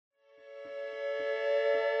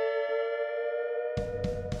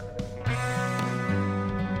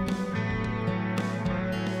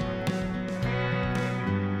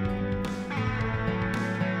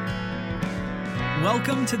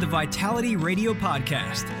Welcome to the Vitality Radio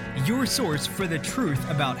Podcast, your source for the truth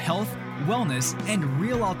about health, wellness, and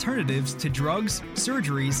real alternatives to drugs,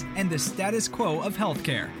 surgeries, and the status quo of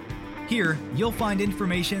healthcare. Here, you'll find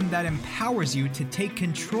information that empowers you to take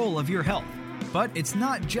control of your health. But it's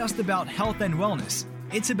not just about health and wellness.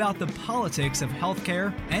 It's about the politics of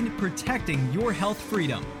healthcare and protecting your health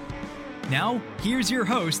freedom. Now, here's your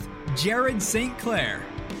host, Jared St. Clair.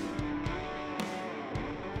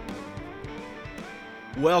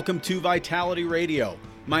 Welcome to Vitality Radio.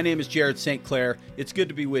 My name is Jared St. Clair. It's good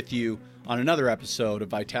to be with you on another episode of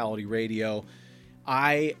Vitality Radio.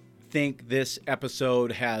 I think this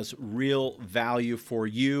episode has real value for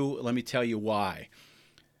you. Let me tell you why.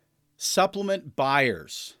 Supplement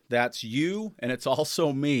buyers, that's you and it's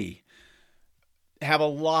also me, have a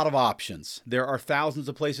lot of options. There are thousands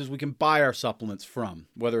of places we can buy our supplements from,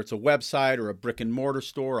 whether it's a website or a brick and mortar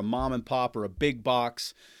store, a mom and pop or a big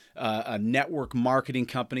box, a network marketing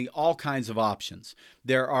company, all kinds of options.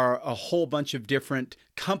 There are a whole bunch of different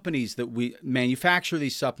companies that we manufacture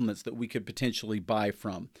these supplements that we could potentially buy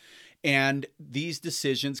from. And these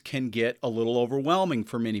decisions can get a little overwhelming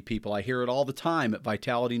for many people. I hear it all the time at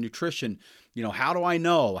Vitality Nutrition. You know, how do I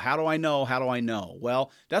know? How do I know? How do I know?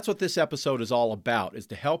 Well, that's what this episode is all about, is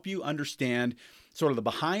to help you understand sort of the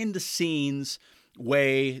behind the scenes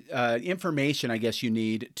way, information, I guess you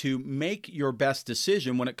need to make your best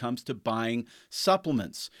decision when it comes to buying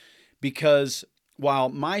supplements. Because while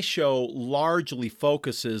my show largely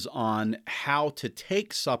focuses on how to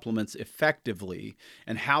take supplements effectively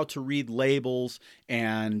and how to read labels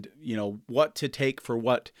and, you know, what to take for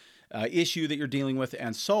what issue that you're dealing with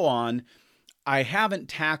and so on, I haven't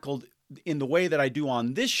tackled in the way that I do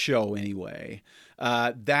on this show anyway,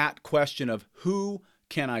 that question of who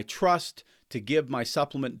can I trust to give my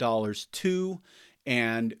supplement dollars to,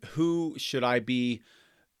 and who should I be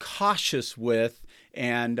cautious with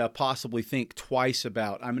and possibly think twice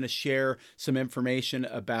about. I'm going to share some information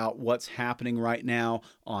about what's happening right now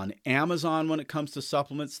on Amazon when it comes to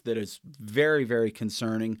supplements that is very, very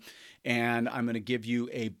concerning. And I'm going to give you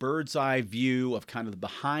a bird's eye view of kind of the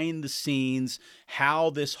behind the scenes, how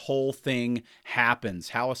this whole thing happens,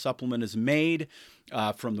 how a supplement is made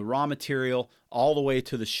from the raw material all the way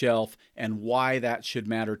to the shelf, and why that should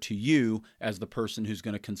matter to you as the person who's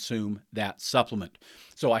going to consume that supplement.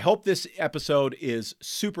 So I hope this episode is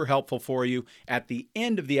super helpful for you. At the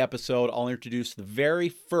end of the episode, I'll introduce the very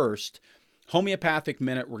first Homeopathic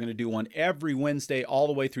Minute. We're going to do one every Wednesday all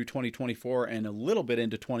the way through 2024 and a little bit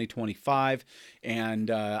into 2025. And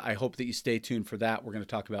I hope that you stay tuned for that. We're going to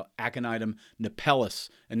talk about Aconitum napellus.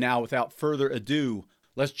 And now, without further ado,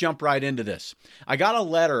 let's jump right into this. I got a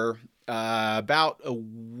letter about a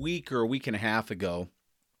week or a week and a half ago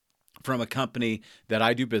from a company that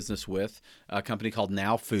I do business with, a company called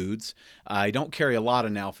Now Foods. I don't carry a lot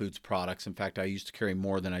of Now Foods products. In fact, I used to carry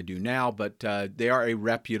more than I do now, but they are a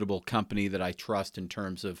reputable company that I trust in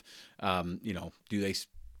terms of, do they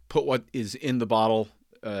put what is in the bottle,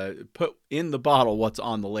 put in the bottle what's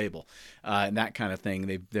on the label, and that kind of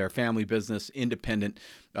thing. They're a family business, independent,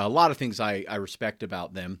 a lot of things I respect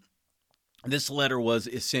about them. This letter was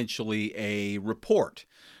essentially a report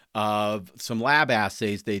of some lab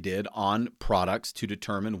assays they did on products to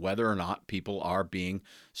determine whether or not people are being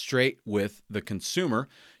straight with the consumer,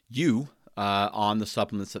 on the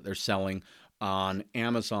supplements that they're selling on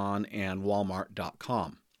Amazon and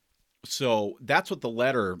Walmart.com. So that's what the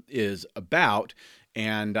letter is about,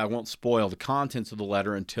 and I won't spoil the contents of the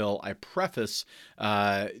letter until I preface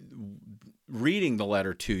reading the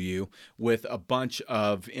letter to you with a bunch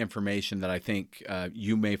of information that I think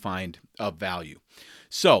you may find of value.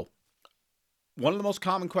 So, one of the most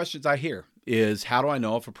common questions I hear is, how do I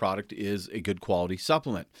know if a product is a good quality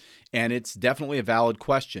supplement? And it's definitely a valid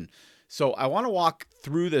question. So I want to walk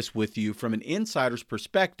through this with you from an insider's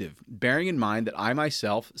perspective, bearing in mind that I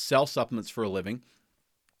myself sell supplements for a living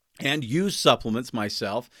and use supplements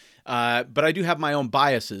myself, but I do have my own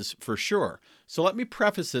biases for sure. So let me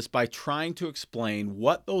preface this by trying to explain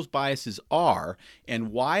what those biases are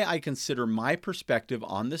and why I consider my perspective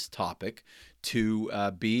on this topic to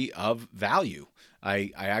be of value.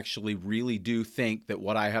 I actually really do think that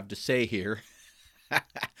what I have to say here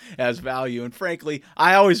has value. And frankly,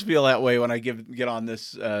 I always feel that way when I get on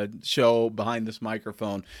this show behind this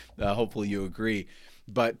microphone. Hopefully you agree.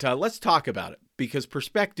 But let's talk about it, because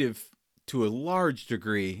perspective to a large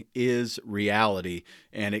degree is reality,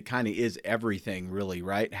 and it kind of is everything, really,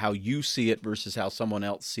 right? How you see it versus how someone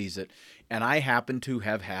else sees it. And I happen to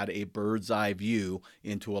have had a bird's eye view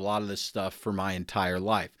into a lot of this stuff for my entire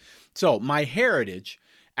life. So my heritage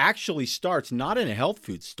actually starts not in a health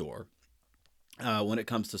food store. when it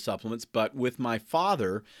comes to supplements. But with my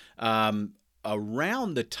father,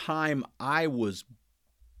 around the time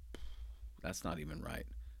that's not even right.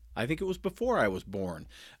 I think it was before I was born,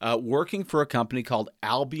 working for a company called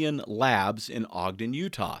Albion Labs in Ogden,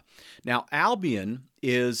 Utah. Now, Albion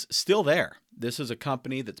is still there. This is a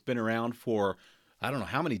company that's been around for, I don't know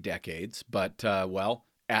how many decades, but,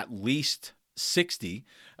 at least 60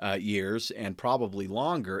 years and probably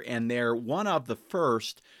longer. And they're one of the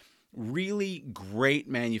first really great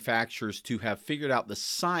manufacturers to have figured out the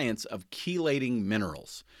science of chelating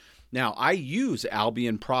minerals. Now, I use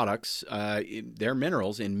Albion products, their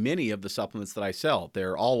minerals, in many of the supplements that I sell.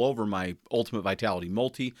 They're all over my Ultimate Vitality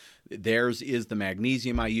Multi. Theirs is the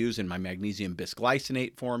magnesium I use in my magnesium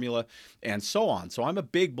bisglycinate formula, and so on. So I'm a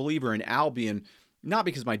big believer in Albion, not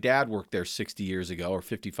because my dad worked there 60 years ago or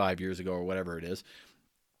 55 years ago or whatever it is,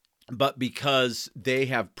 but because they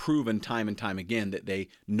have proven time and time again that they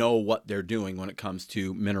know what they're doing when it comes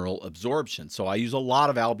to mineral absorption. So I use a lot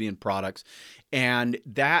of Albion products, and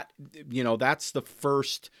that's the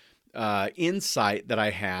first insight that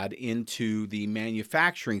I had into the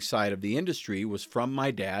manufacturing side of the industry was from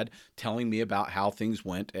my dad telling me about how things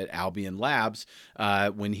went at Albion Labs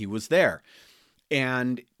when he was there.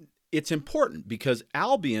 And it's important because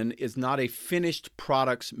Albion is not a finished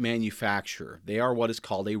products manufacturer. They are what is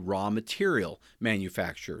called a raw material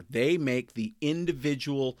manufacturer. They make the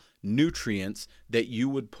individual nutrients that you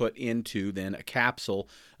would put into then a capsule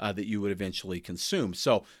that you would eventually consume.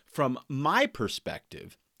 So from my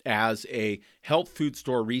perspective as a health food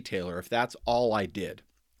store retailer, if that's all I did,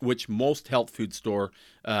 which most health food store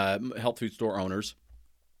owners,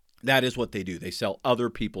 that is what they do. They sell other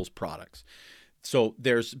people's products. So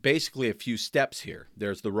there's basically a few steps here.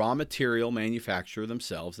 There's the raw material manufacturer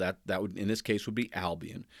themselves. That would, in this case, would be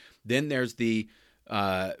Albion. Then there's the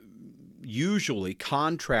usually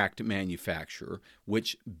contract manufacturer,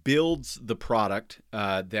 which builds the product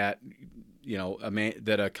that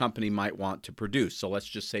a company might want to produce. So let's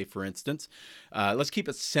just say, for instance, let's keep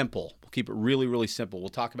it simple. We'll keep it really, really simple. We'll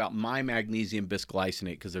talk about my magnesium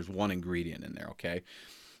bisglycinate because there's one ingredient in there, okay?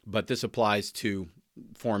 But this applies to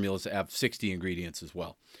formulas that have 60 ingredients as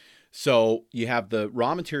well. So you have the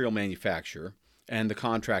raw material manufacturer and the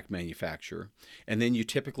contract manufacturer, and then you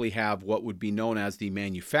typically have what would be known as the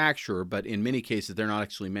manufacturer, but in many cases they're not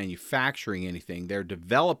actually manufacturing anything. They're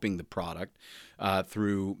developing the product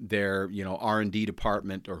through their R&D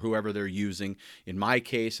department or whoever they're using. In my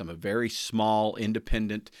case, I'm a very small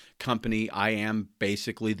independent company. I am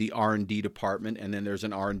basically the R&D department, and then there's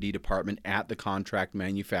an R&D department at the contract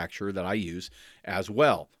manufacturer that I use as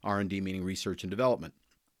well. R&D meaning research and development.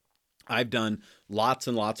 I've done lots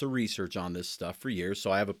and lots of research on this stuff for years,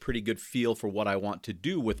 so I have a pretty good feel for what I want to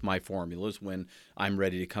do with my formulas when I'm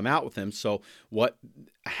ready to come out with them. So what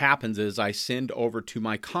happens is I send over to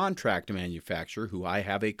my contract manufacturer, who I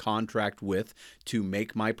have a contract with to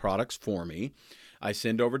make my products for me. I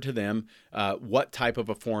send over to them what type of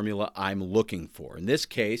a formula I'm looking for. In this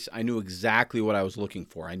case, I knew exactly what I was looking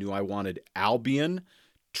for. I knew I wanted Albion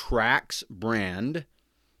Trax brand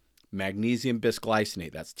magnesium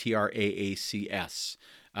bisglycinate. That's TRAACS.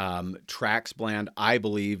 Trax blend, I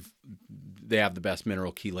believe they have the best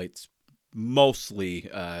mineral chelates mostly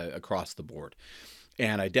across the board.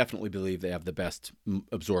 And I definitely believe they have the best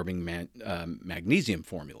absorbing magnesium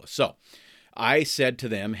formula. So I said to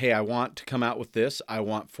them, hey, I want to come out with this. I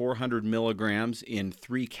want 400 milligrams in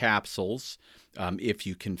 3 capsules, if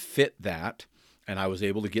you can fit that. And I was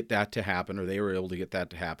able to get that to happen, or they were able to get that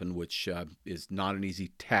to happen, which is not an easy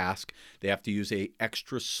task. They have to use a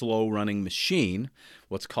extra slow running machine,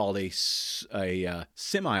 what's called a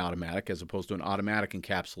semi-automatic as opposed to an automatic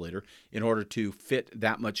encapsulator, in order to fit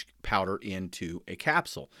that much powder into a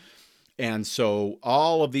capsule. And so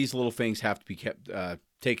all of these little things have to be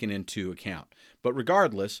taken into account. But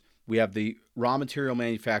regardless, we have the raw material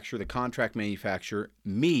manufacturer, the contract manufacturer,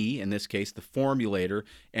 me, in this case, the formulator,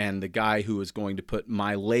 and the guy who is going to put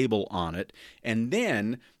my label on it. And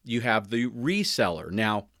then you have the reseller.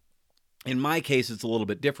 Now, in my case, it's a little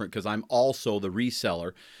bit different because I'm also the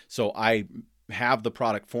reseller. So I have the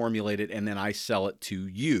product formulated and then I sell it to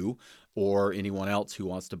you or anyone else who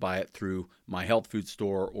wants to buy it through my health food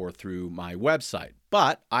store or through my website.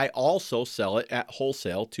 But I also sell it at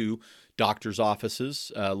wholesale to doctors'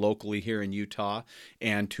 offices locally here in Utah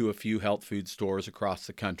and to a few health food stores across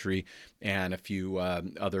the country and a few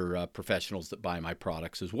other professionals that buy my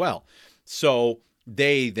products as well. So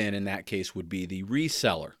they then, in that case, would be the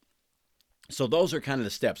reseller. So those are kind of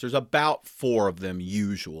the steps. There's about 4 of them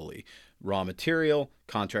usually. Raw material,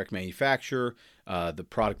 contract manufacturer, the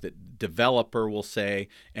product developer will say,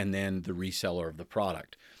 and then the reseller of the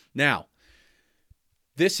product. Now,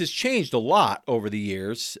 This has changed a lot over the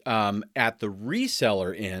years at the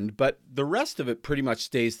reseller end, but the rest of it pretty much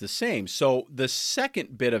stays the same. So the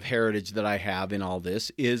second bit of heritage that I have in all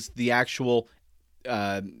this is the actual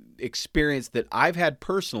experience that I've had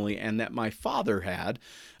personally and that my father had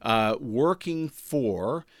working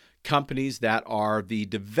for companies that are the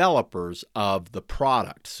developers of the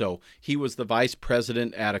product. So he was the vice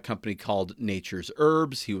president at a company called Nature's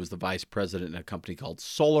Herbs. He was the vice president at a company called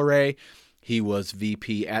Solaray. He was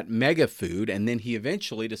VP at Mega Food, and then he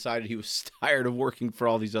eventually decided he was tired of working for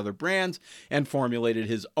all these other brands and formulated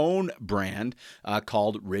his own brand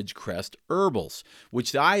called Ridgecrest Herbals,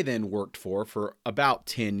 which I then worked for about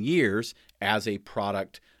 10 years as a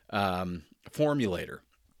product formulator.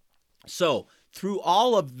 So through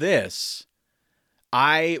all of this,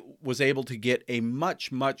 I was able to get a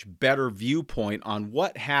much, much better viewpoint on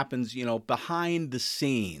what happens, behind the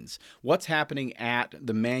scenes, what's happening at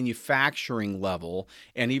the manufacturing level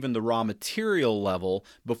and even the raw material level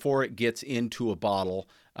before it gets into a bottle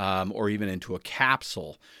or even into a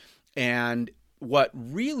capsule. And what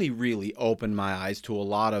really, really opened my eyes to a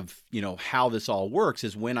lot of, how this all works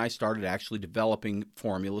is when I started actually developing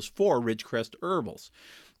formulas for Ridgecrest Herbals.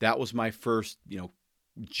 That was my first,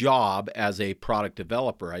 job as a product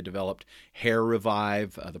developer. I developed Hair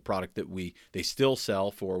Revive, the product that they still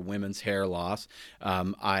sell for women's hair loss.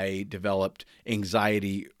 I developed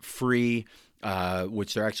Anxiety Free,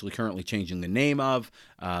 which they're actually currently changing the name of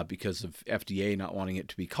because of FDA not wanting it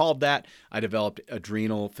to be called that. I developed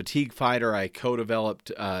Adrenal Fatigue Fighter. I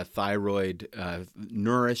co-developed Thyroid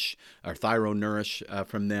Nourish or Thyro Nourish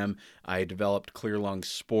from them. I developed Clear Lung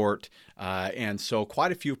Sport, and so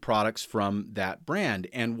quite a few products from that brand.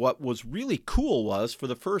 And what was really cool was, for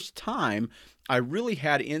the first time, I really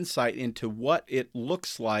had insight into what it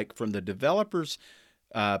looks like from the developer's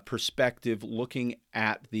perspective, looking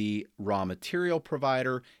at the raw material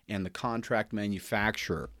provider and the contract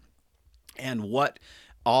manufacturer and what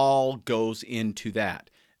all goes into that.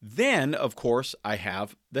 Then, of course, I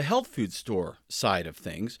have the health food store side of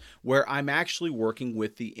things where I'm actually working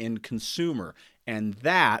with the end consumer. And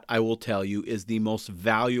that, I will tell you, is the most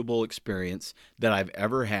valuable experience that I've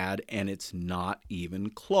ever had. And it's not even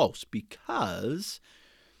close, because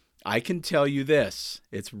I can tell you this.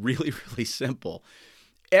 It's really, really simple.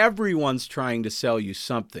 Everyone's trying to sell you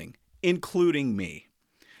something, including me.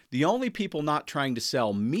 The only people not trying to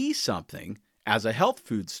sell me something as a health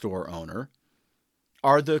food store owner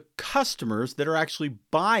are the customers that are actually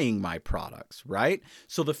buying my products, right?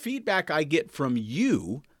 So the feedback I get from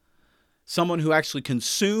you, someone who actually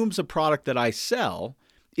consumes a product that I sell,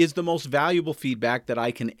 is the most valuable feedback that I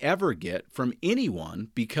can ever get from anyone,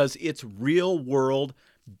 because it's real world,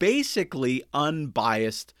 basically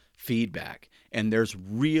unbiased feedback. And there's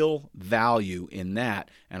real value in that,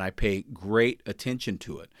 and I pay great attention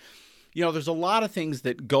to it. There's a lot of things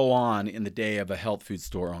that go on in the day of a health food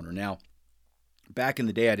store owner. Now, back in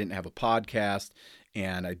the day, I didn't have a podcast,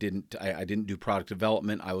 and I didn't do product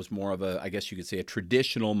development. I was more of I guess you could say, a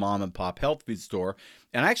traditional mom and pop health food store.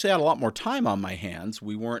 And I actually had a lot more time on my hands.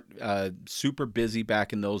 We weren't super busy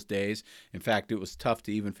back in those days. In fact, it was tough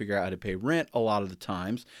to even figure out how to pay rent a lot of the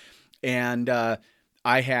times. And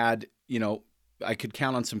I had, I could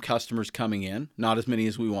count on some customers coming in, not as many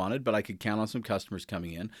as we wanted, but I could count on some customers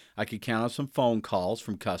coming in. I could count on some phone calls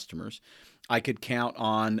from customers. I could count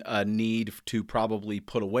on a need to probably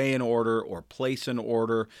put away an order or place an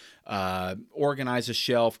order, organize a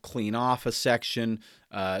shelf, clean off a section,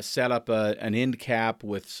 set up an end cap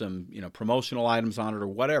with some, promotional items on it or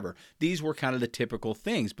whatever. These were kind of the typical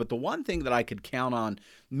things. But the one thing that I could count on,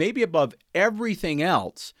 maybe above everything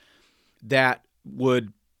else, that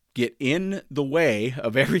would get in the way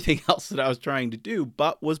of everything else that I was trying to do,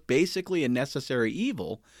 but was basically a necessary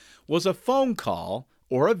evil, was a phone call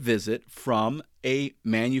or a visit from a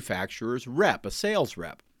manufacturer's rep, a sales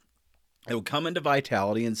rep. It would come into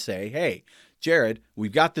Vitality and say, "Hey, Jared,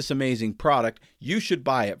 we've got this amazing product. You should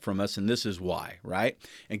buy it from us, and this is why," right?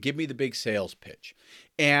 And give me the big sales pitch.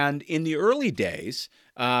 And in the early days,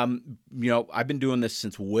 I've been doing this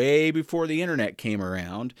since way before the internet came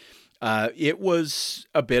around. It was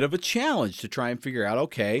a bit of a challenge to try and figure out,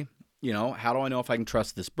 okay, how do I know if I can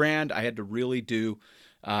trust this brand? I had to really do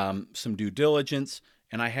some due diligence,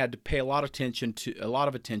 and I had to pay a lot of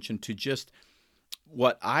attention to just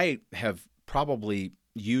what I have probably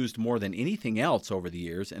used more than anything else over the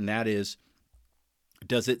years, and that is,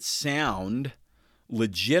 does it sound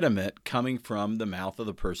legitimate coming from the mouth of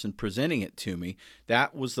the person presenting it to me?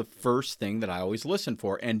 That was the first thing that I always listen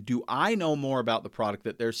for. And do I know more about the product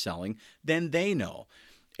that they're selling than they know?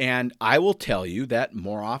 And I will tell you that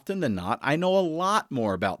more often than not, I know a lot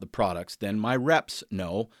more about the products than my reps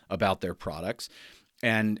know about their products.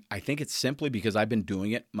 And I think it's simply because I've been doing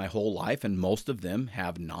it my whole life and most of them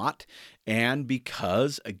have not. And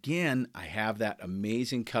because, again, I have that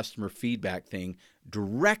amazing customer feedback thing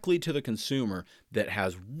directly to the consumer that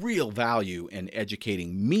has real value in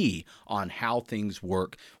educating me on how things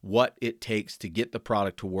work, what it takes to get the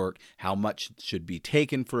product to work, how much should be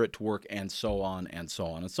taken for it to work, and so on and so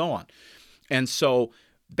on and so on. And so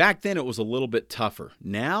back then, it was a little bit tougher.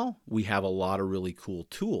 Now, we have a lot of really cool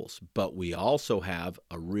tools, but we also have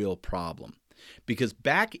a real problem. Because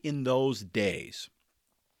back in those days,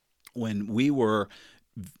 when we were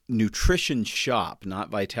Nutrition Shop, not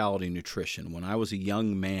Vitality Nutrition, when I was a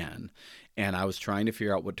young man and I was trying to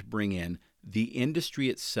figure out what to bring in, the industry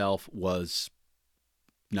itself was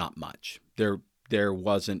not much. There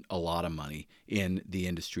wasn't a lot of money in the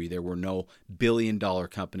industry. There were no billion-dollar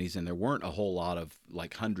companies, and there weren't a whole lot of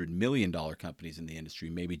like $100 million companies in the industry,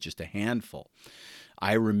 maybe just a handful.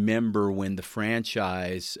 I remember when the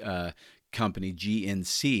franchise company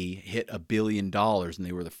GNC hit $1 billion, and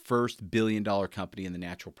they were the first billion-dollar company in the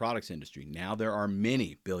natural products industry. Now there are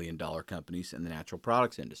many billion-dollar companies in the natural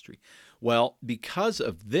products industry. Well, because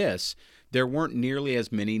of this, there weren't nearly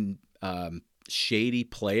as many shady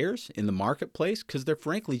players in the marketplace because there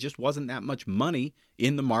frankly just wasn't that much money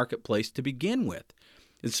in the marketplace to begin with.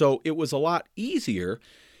 And so it was a lot easier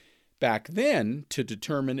back then to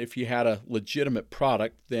determine if you had a legitimate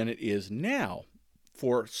product than it is now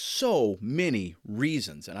for so many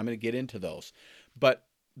reasons. And I'm going to get into those. But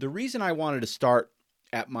the reason I wanted to start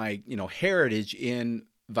at my, heritage in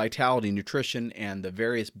Vitality Nutrition and the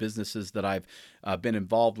various businesses that I've been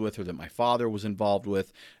involved with, or that my father was involved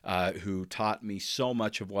with, who taught me so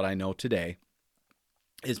much of what I know today,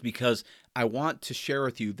 is because I want to share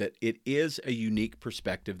with you that it is a unique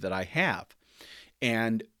perspective that I have.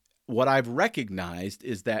 And what I've recognized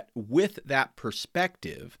is that with that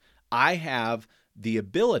perspective, I have the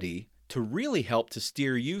ability to really help to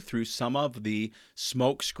steer you through some of the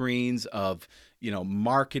smoke screens of,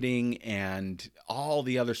 marketing and all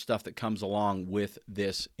the other stuff that comes along with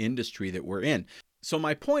this industry that we're in. So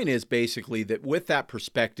my point is basically that with that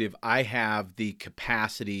perspective, I have the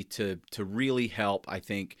capacity to really help, I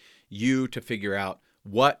think, you to figure out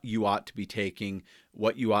what you ought to be taking,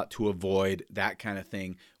 what you ought to avoid, that kind of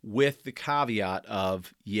thing, with the caveat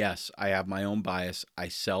of, yes, I have my own bias. I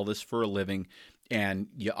sell this for a living. And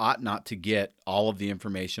you ought not to get all of the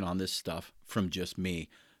information on this stuff from just me,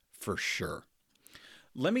 for sure.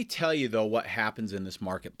 Let me tell you, though, what happens in this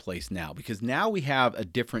marketplace now, because now we have a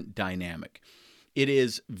different dynamic. It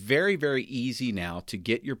is very, very easy now to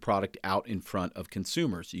get your product out in front of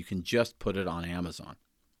consumers. You can just put it on Amazon,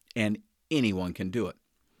 and anyone can do it.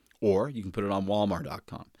 Or you can put it on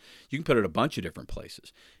Walmart.com. You can put it a bunch of different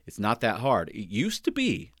places. It's not that hard. It used to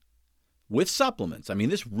be with supplements. I mean,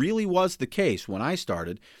 this really was the case when I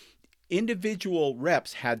started. Individual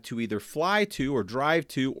reps had to either fly to or drive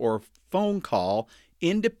to or phone call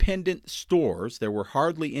independent stores. There were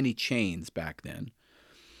hardly any chains back then.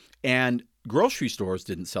 And grocery stores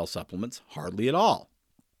didn't sell supplements hardly at all.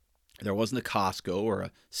 There wasn't a Costco or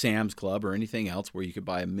a Sam's Club or anything else where you could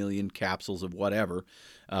buy 1 million capsules of whatever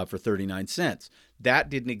for 39 cents. That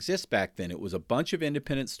didn't exist back then. It was a bunch of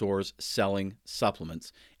independent stores selling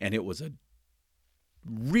supplements, and it was a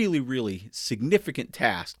really, really significant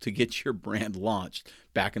task to get your brand launched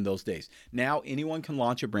back in those days. Now, anyone can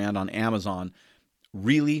launch a brand on Amazon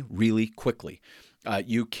really, really quickly.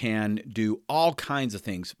 You can do all kinds of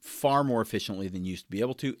things far more efficiently than you used to be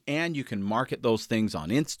able to, and you can market those things on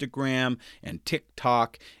Instagram and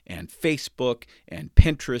TikTok and Facebook and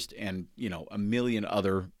Pinterest and, 1 million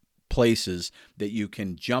other places that you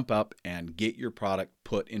can jump up and get your product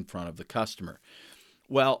put in front of the customer.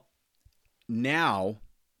 Well, now,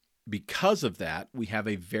 because of that, we have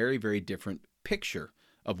a very, very different picture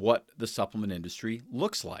of what the supplement industry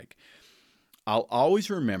looks like. I'll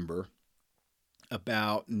always remember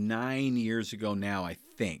about 9 years ago now, I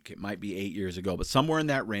think. It might be 8 years ago, but somewhere in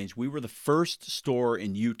that range, we were the first store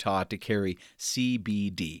in Utah to carry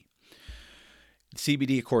CBD.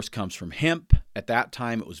 CBD, of course, comes from hemp. At that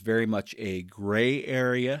time, it was very much a gray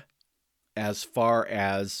area as far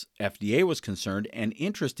as FDA was concerned, and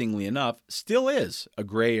interestingly enough, still is a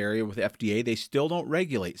gray area with FDA. They still don't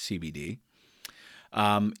regulate CBD.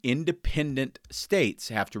 Independent states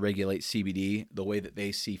have to regulate CBD the way that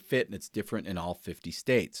they see fit, and it's different in all 50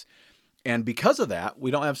 states. And because of that, we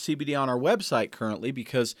don't have CBD on our website currently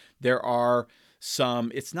because there are some,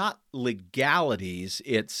 it's not legalities,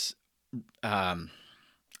 it's, how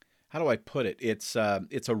how do I put it? It's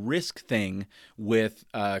a risk thing with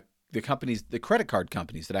the companies, the credit card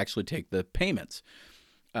companies that actually take the payments.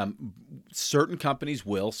 Certain companies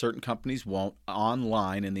will, certain companies won't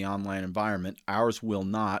online in the online environment. Ours will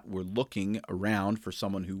not. We're looking around for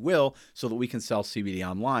someone who will so that we can sell CBD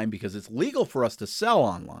online because it's legal for us to sell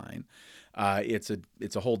online. It's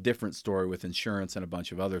a whole different story with insurance and a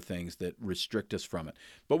bunch of other things that restrict us from it.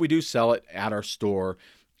 But we do sell it at our store,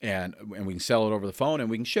 and we can sell it over the phone and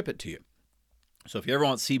we can ship it to you. So if you ever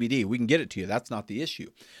want CBD, we can get it to you. That's not the issue.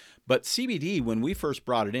 But CBD, when we first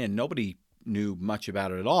brought it in, nobody knew much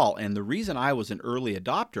about it at all. And the reason I was an early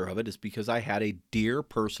adopter of it is because I had a dear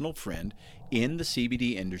personal friend in the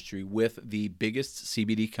CBD industry with the biggest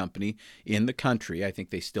CBD company in the country. I think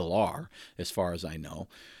they still are, as far as I know,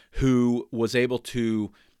 who was able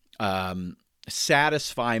to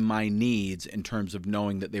satisfy my needs in terms of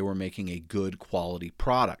knowing that they were making a good quality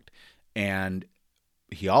product. And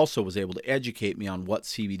he also was able to educate me on what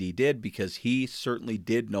CBD did because he certainly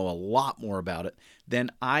did know a lot more about it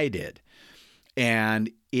than I did.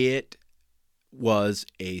 And it was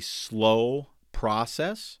a slow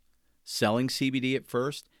process selling CBD at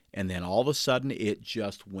first, and then all of a sudden it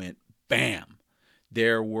just went bam.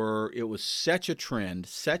 It was such a trend,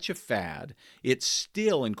 such a fad. It's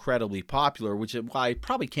still incredibly popular, which is why I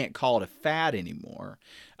probably can't call it a fad anymore,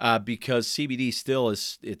 because CBD still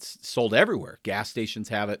it's sold everywhere. Gas stations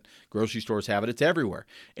have it, grocery stores have it, it's everywhere.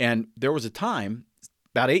 And there was a time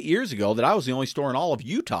about 8 years ago that I was the only store in all of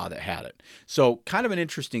Utah that had it. So kind of an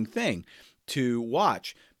interesting thing to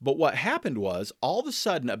watch. But what happened was, all of a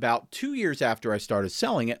sudden, about 2 years after I started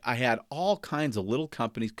selling it, I had all kinds of little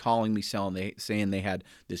companies calling me, saying they had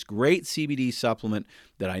this great CBD supplement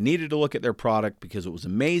that I needed to look at their product because it was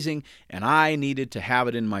amazing, and I needed to have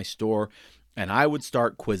it in my store, and I would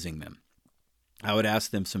start quizzing them. I would ask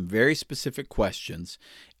them some very specific questions,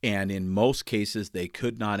 and in most cases, they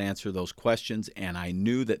could not answer those questions, and I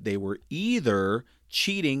knew that they were either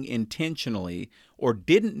cheating intentionally or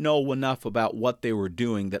didn't know enough about what they were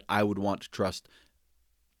doing that I would want to trust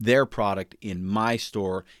their product in my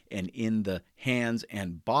store and in the hands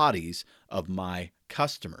and bodies of my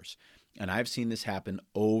customers. And I've seen this happen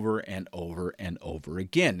over and over and over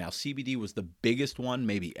again. Now, CBD was the biggest one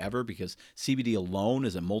maybe ever because CBD alone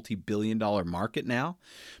is a multi-billion-dollar market now.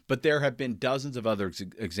 But there have been dozens of other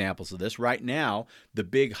examples of this. Right now, the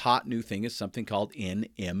big hot new thing is something called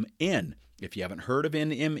NMN. If you haven't heard of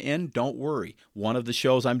NMN, don't worry. One of the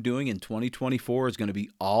shows I'm doing in 2024 is going to be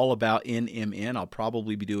all about NMN. I'll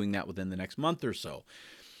probably be doing that within the next month or so.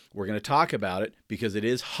 We're going to talk about it because it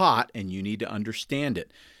is hot and you need to understand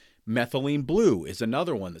it. Methylene Blue is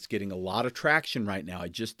another one that's getting a lot of traction right now. I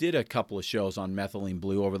just did a couple of shows on Methylene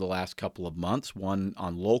Blue over the last couple of months, one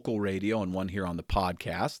on local radio and one here on the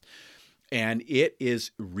podcast. And it is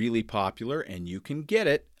really popular, and you can get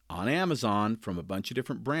it on Amazon from a bunch of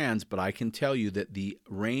different brands, but I can tell you that the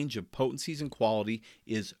range of potencies and quality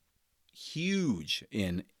is huge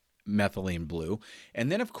in Methylene Blue.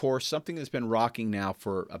 And then, of course, something that's been rocking now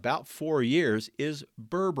for about 4 years is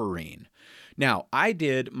berberine. Now, I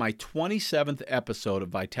did my 27th episode of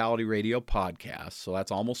Vitality Radio podcast, so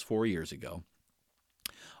that's almost 4 years ago,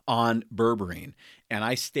 on berberine. And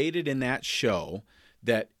I stated in that show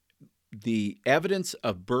that the evidence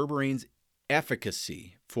of berberine's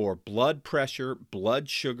efficacy for blood pressure, blood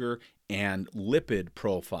sugar, and lipid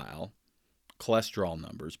profile, cholesterol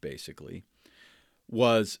numbers basically,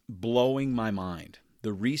 was blowing my mind.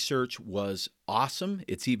 The research was awesome.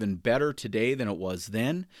 It's even better today than it was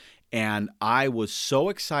then. And I was so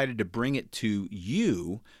excited to bring it to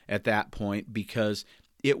you at that point because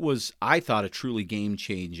it was, I thought, a truly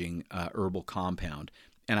game-changing herbal compound.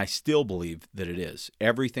 And I still believe that it is.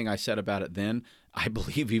 Everything I said about it then, I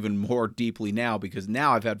believe even more deeply now because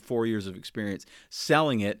now I've had 4 years of experience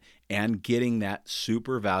selling it and getting that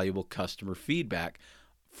super valuable customer feedback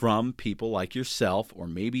from people like yourself, or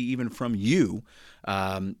maybe even from you,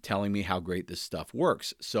 telling me how great this stuff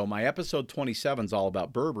works. So my episode 27 is all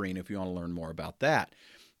about berberine if you want to learn more about that.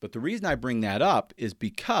 But the reason I bring that up is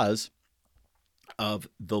because of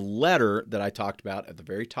the letter that I talked about at the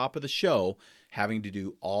very top of the show having to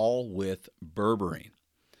do all with berberine.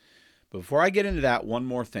 But before I get into that, one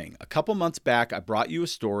more thing. A couple months back, I brought you a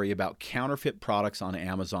story about counterfeit products on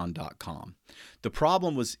Amazon.com. The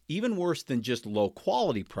problem was even worse than just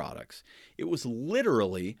low-quality products. It was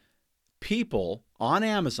literally people on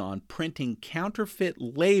Amazon printing counterfeit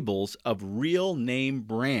labels of real name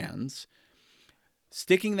brands,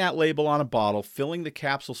 sticking that label on a bottle, filling the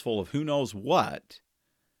capsules full of who knows what,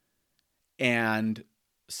 and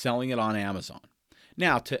selling it on Amazon.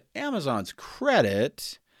 Now, to Amazon's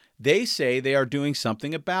credit, They say they are doing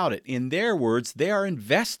something about it. In their words, they are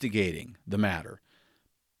investigating the matter.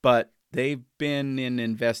 But they've been in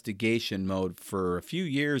investigation mode for a few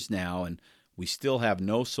years now, and we still have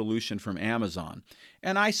no solution from Amazon.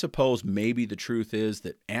 And I suppose maybe the truth is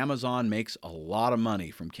that Amazon makes a lot of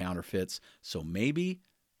money from counterfeits, so maybe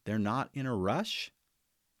they're not in a rush?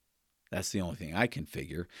 That's the only thing I can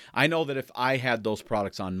figure. I know that if I had those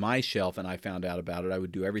products on my shelf and I found out about it, I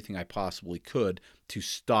would do everything I possibly could to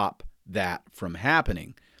stop that from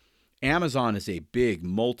happening. Amazon is a big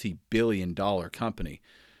multi-billion-dollar company.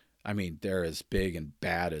 I mean, they're as big and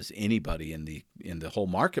bad as anybody in the whole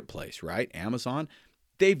marketplace, right? Amazon,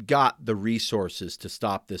 they've got the resources to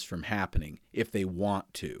stop this from happening if they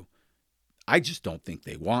want to. I just don't think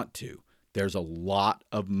they want to. There's a lot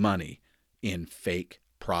of money in fake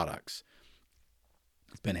products.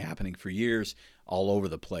 It's been happening for years all over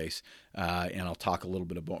the place, and I'll talk a little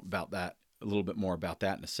bit more about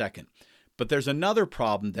that in a second. But there's another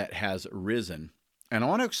problem that has arisen. And I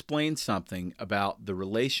want to explain something about the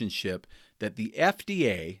relationship that the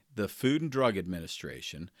FDA, the Food and Drug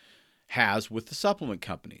Administration, has with the supplement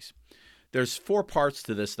companies. There's 4 parts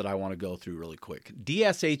to this that I want to go through really quick.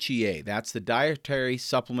 DSHEA, that's the Dietary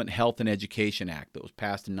Supplement Health and Education Act that was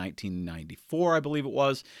passed in 1994, I believe it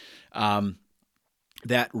was,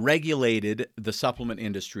 that regulated the supplement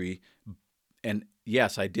industry. And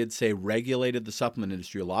yes, I did say regulated the supplement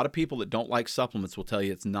industry. A lot of people that don't like supplements will tell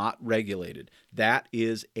you it's not regulated. That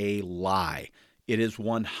is a lie. It is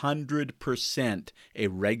 100% a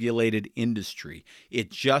regulated industry. It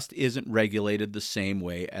just isn't regulated the same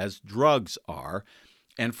way as drugs are,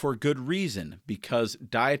 and for good reason, because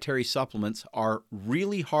dietary supplements are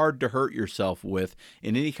really hard to hurt yourself with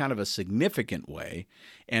in any kind of a significant way,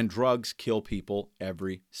 and drugs kill people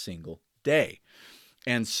every single day.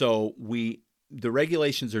 And so the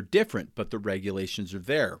regulations are different, but the regulations are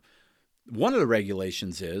there. One of the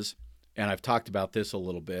regulations is, and I've talked about this a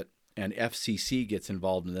little bit, and FCC gets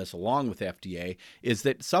involved in this along with FDA, is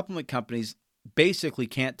that supplement companies basically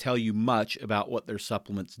can't tell you much about what their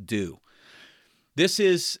supplements do. This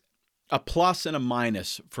is a plus and a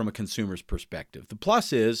minus from a consumer's perspective. The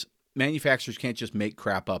plus is manufacturers can't just make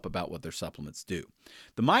crap up about what their supplements do.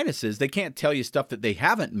 The minus is they can't tell you stuff that they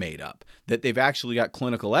haven't made up, that they've actually got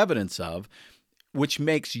clinical evidence of, which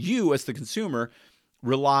makes you as the consumer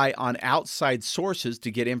rely on outside sources to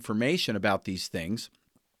get information about these things,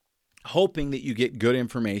 hoping that you get good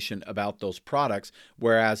information about those products.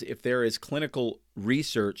 Whereas if there is clinical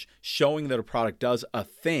research showing that a product does a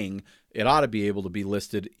thing, it ought to be able to be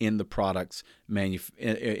listed in the product's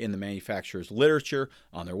in the manufacturer's literature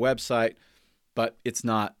on their website, but it's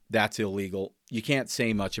not. That's illegal. You can't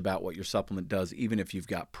say much about what your supplement does, even if you've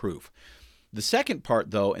got proof. The second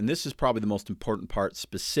part, though, and this is probably the most important part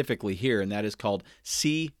specifically here, and that is called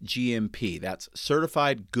CGMP. That's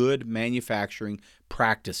Certified Good Manufacturing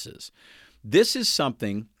Practices. This is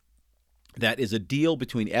something that is a deal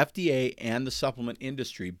between FDA and the supplement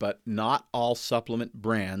industry, but not all supplement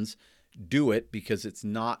brands do it because it's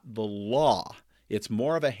not the law. It's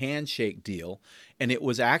more of a handshake deal, and it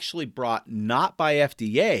was actually brought not by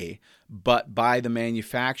FDA, but by the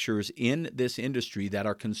manufacturers in this industry that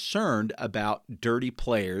are concerned about dirty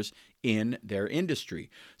players in their industry.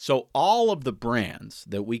 So all of the brands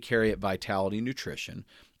that we carry at Vitality Nutrition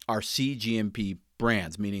are CGMP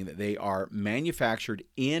brands, meaning that they are manufactured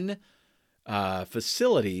in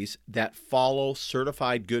facilities that follow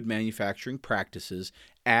certified good manufacturing practices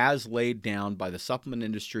as laid down by the supplement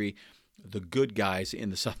industry, the good guys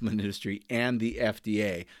in the supplement industry, and the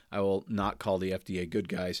FDA. I will not call the FDA good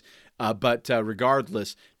guys, but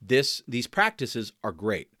regardless, these practices are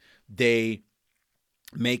great. They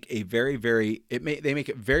make it very,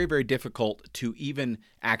 very difficult to even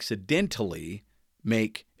accidentally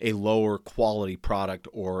make a lower quality product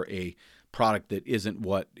or a product that isn't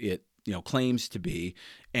what it claims to be,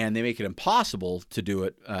 and they make it impossible to do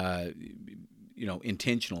it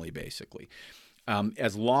intentionally, basically.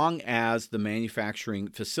 As long as the manufacturing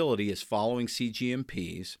facility is following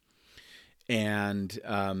CGMPs and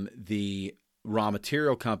the raw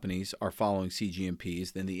material companies are following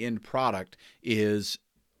CGMPs, then the end product is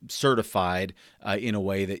certified in a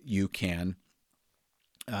way that you can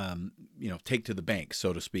take to the bank,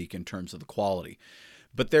 so to speak, in terms of the quality.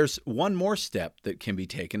 But there's one more step that can be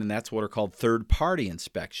taken, and that's what are called third-party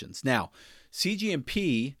inspections. Now,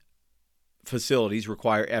 CGMP facilities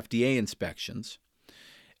require FDA inspections,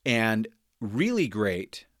 and really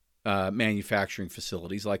great manufacturing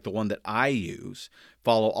facilities like the one that I use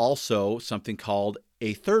follow also something called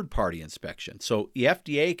a third-party inspection. So the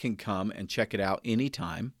FDA can come and check it out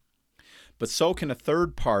anytime, but so can a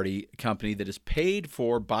third-party company that is paid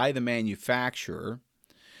for by the manufacturer.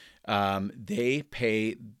 They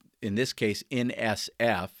pay, in this case,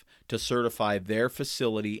 NSF, to certify their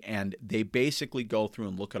facility, and they basically go through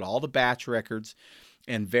and look at all the batch records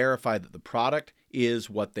and verify that the product is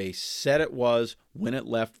what they said it was when it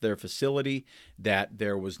left their facility, that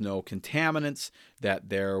there was no contaminants, that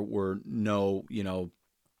there were no,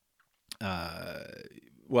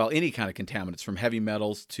 any kind of contaminants, from heavy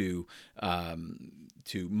metals to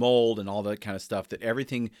mold and all that kind of stuff, that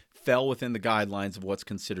everything fell within the guidelines of what's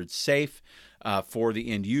considered safe for the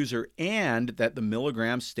end user, and that the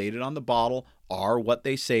milligrams stated on the bottle are what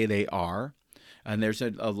they say they are. And there's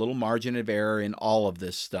a little margin of error in all of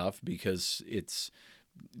this stuff because it's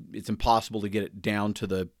impossible to get it down to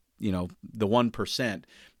the 1%.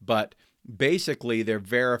 But basically, they're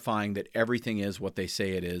verifying that everything is what they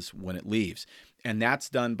say it is when it leaves. And that's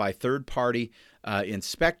done by third-party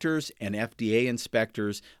inspectors and FDA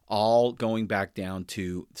inspectors, all going back down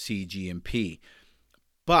to CGMP.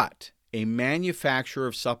 But a manufacturer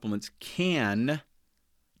of supplements can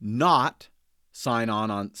not sign off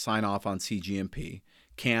on CGMP,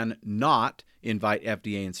 can not invite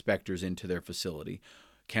FDA inspectors into their facility,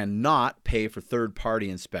 cannot pay for third-party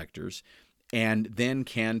inspectors, and then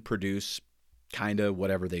can produce kind of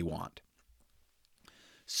whatever they want.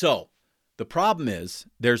 So the problem is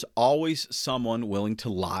there's always someone willing to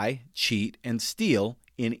lie, cheat, and steal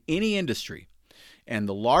in any industry. And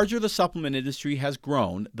the larger the supplement industry has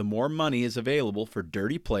grown, the more money is available for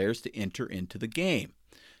dirty players to enter into the game.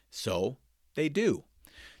 So they do.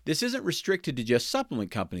 This isn't restricted to just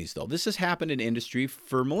supplement companies, though. This has happened in industry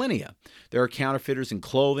for millennia. There are counterfeiters in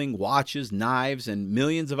clothing, watches, knives, and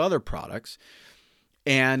millions of other products.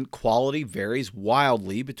 And quality varies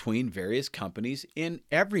wildly between various companies in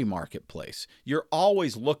every marketplace. You're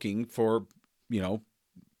always looking for,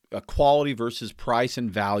 a quality versus price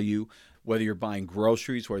and value, whether you're buying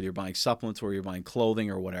groceries, whether you're buying supplements, whether you're buying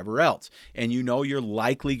clothing or whatever else. And you're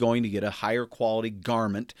likely going to get a higher quality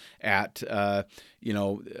garment at a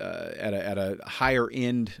higher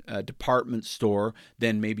end department store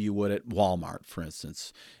than maybe you would at Walmart, for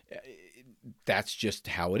instance. That's just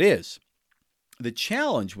how it is. The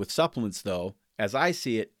challenge with supplements, though, as I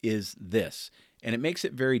see it, is this, and it makes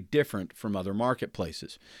it very different from other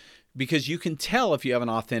marketplaces. Because you can tell if you have an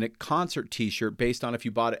authentic concert t-shirt based on if you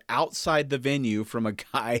bought it outside the venue from a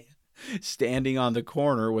guy standing on the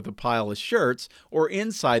corner with a pile of shirts, or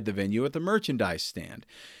inside the venue at the merchandise stand.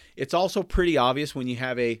 It's also pretty obvious when you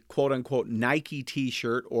have a quote-unquote Nike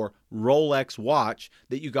t-shirt or Rolex watch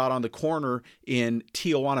that you got on the corner in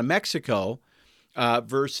Tijuana, Mexico,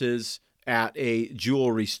 versus at a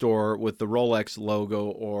jewelry store with the Rolex logo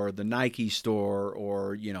or the Nike store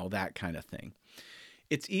or, that kind of thing.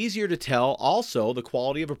 It's easier to tell also the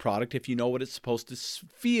quality of a product if you know what it's supposed to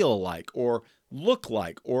feel like or look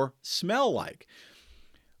like or smell like.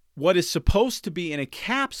 What is supposed to be in a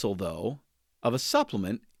capsule, though, of a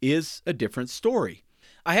supplement is a different story.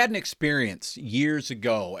 I had an experience years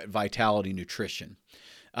ago at Vitality Nutrition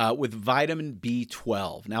with vitamin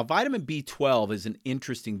B12. Now, vitamin B12 is an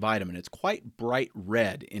interesting vitamin. It's quite bright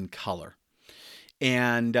red in color.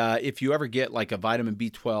 And if you ever get like a vitamin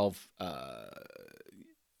B12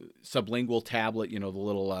 sublingual tablet, the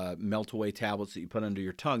little melt-away tablets that you put under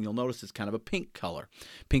your tongue, you'll notice it's kind of a pink color,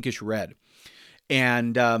 pinkish red.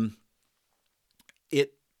 And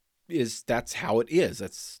that's how it is.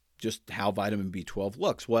 That's just how vitamin B12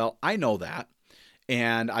 looks. Well, I know that.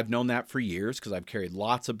 And I've known that for years because I've carried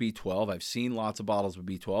lots of B12. I've seen lots of bottles of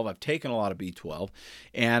B12. I've taken a lot of B12.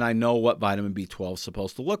 And I know what vitamin B12 is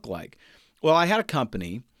supposed to look like. Well, I had a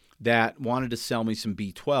company that wanted to sell me some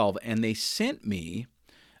B12, and they sent me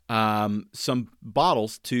some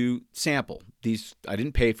bottles to sample. These I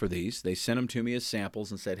didn't pay for these. They sent them to me as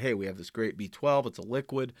samples and said, "Hey, we have this great B12. It's a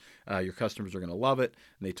liquid. Your customers are going to love it."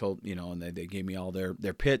 And they told, and they gave me all their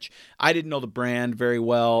pitch. I didn't know the brand very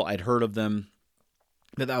well. I'd heard of them,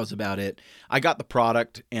 but that was about it. I got the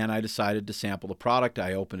product and I decided to sample the product.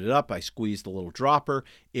 I opened it up. I squeezed the little dropper.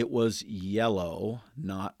 It was yellow,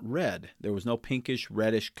 not red. There was no pinkish,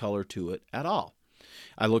 reddish color to it at all.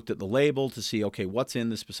 I looked at the label to see, okay, what's in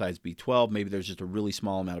this besides B12? Maybe there's just a really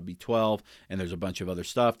small amount of B12 and there's a bunch of other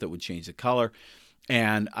stuff that would change the color.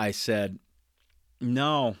 And I said,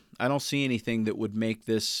 no, I don't see anything that would make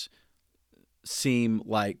this seem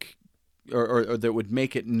like, or that would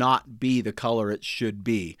make it not be the color it should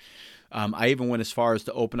be. I even went as far as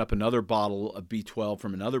to open up another bottle of B12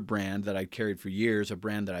 from another brand that I'd carried for years, a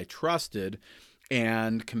brand that I trusted,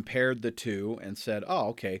 and compared the two and said, oh,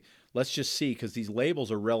 okay, let's just see, because these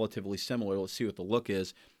labels are relatively similar. Let's see what the look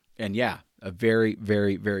is. And yeah, a very,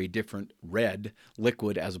 very, very different red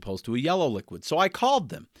liquid as opposed to a yellow liquid. So I called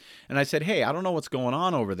them and I said, hey, I don't know what's going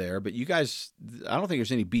on over there, but you guys, I don't think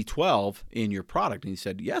there's any B12 in your product. And he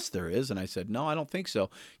said, yes, there is. And I said, no, I don't think so.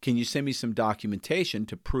 Can you send me some documentation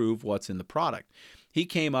to prove what's in the product? He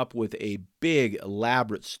came up with a big,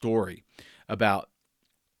 elaborate story about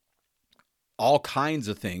all kinds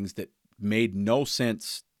of things that made no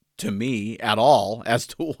sense to me at all as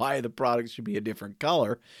to why the product should be a different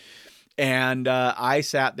color. And I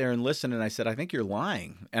sat there and listened, and I said, I think you're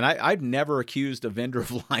lying. And I've never accused a vendor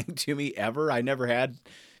of lying to me ever. I never had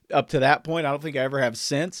up to that point. I don't think I ever have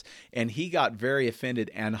since. And he got very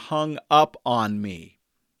offended and hung up on me.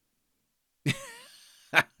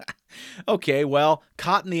 Okay, well,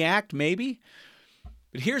 caught in the act, maybe.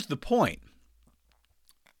 But here's the point.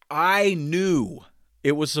 I knew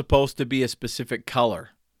it was supposed to be a specific color.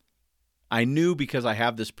 I knew because I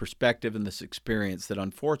have this perspective and this experience that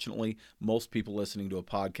unfortunately most people listening to a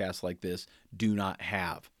podcast like this do not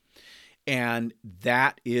have. And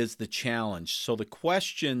that is the challenge. So the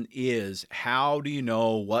question is, how do you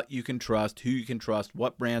know what you can trust, who you can trust,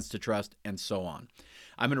 what brands to trust, and so on?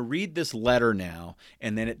 I'm going to read this letter now,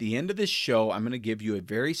 and then at the end of this show, I'm going to give you a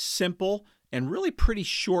very simple and really pretty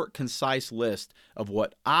short, concise list of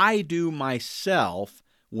what I do myself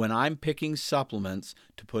when I'm picking supplements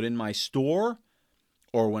to put in my store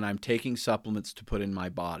or when I'm taking supplements to put in my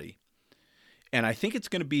body. And I think it's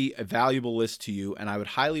going to be a valuable list to you, and I would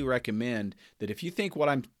highly recommend that if you think what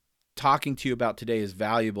I'm talking to you about today is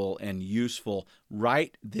valuable and useful,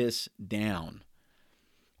 write this down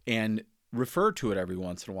and refer to it every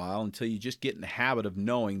once in a while until you just get in the habit of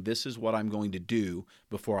knowing this is what I'm going to do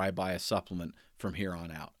before I buy a supplement from here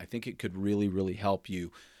on out. I think it could really, really help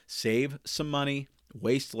you save some money,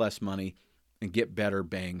 waste less money, and get better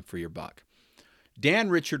bang for your buck. Dan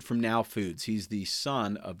Richard from Now Foods, he's the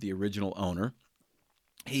son of the original owner.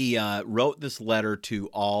 He wrote this letter to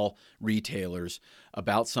all retailers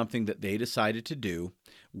about something that they decided to do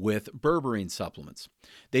with berberine supplements.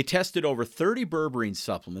 They tested over 30 berberine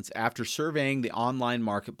supplements after surveying the online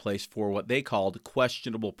marketplace for what they called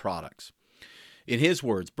questionable products. In his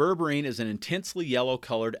words, berberine is an intensely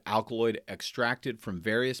yellow-colored alkaloid extracted from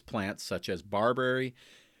various plants such as barberry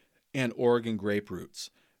and Oregon grape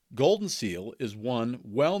roots. Golden seal is one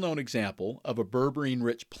well-known example of a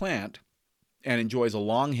berberine-rich plant and enjoys a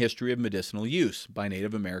long history of medicinal use by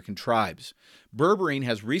Native American tribes. Berberine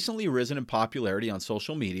has recently risen in popularity on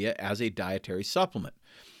social media as a dietary supplement.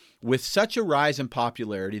 With such a rise in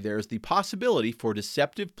popularity, there is the possibility for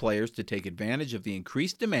deceptive players to take advantage of the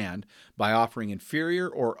increased demand by offering inferior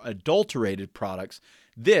or adulterated products.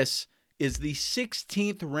 This is the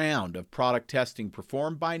 16th round of product testing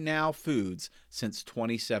performed by Now Foods since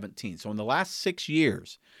 2017. So in the last 6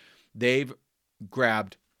 years, they've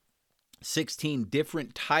grabbed 16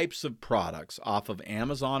 different types of products off of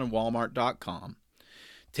Amazon and Walmart.com,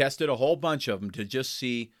 tested a whole bunch of them to just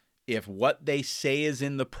see if what they say is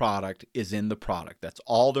in the product is in the product. That's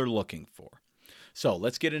all they're looking for. So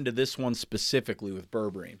let's get into this one specifically with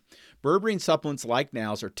berberine. Berberine supplements like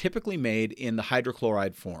Now's are typically made in the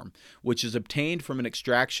hydrochloride form, which is obtained from an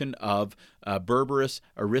extraction of Berberis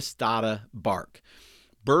aristata bark.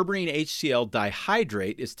 Berberine HCl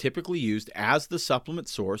dihydrate is typically used as the supplement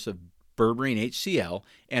source of berberine HCl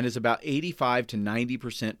and is about 85 to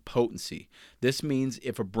 90% potency. This means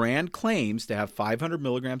if a brand claims to have 500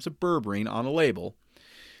 milligrams of berberine on a label,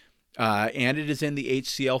 and it is in the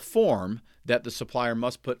HCl form, that the supplier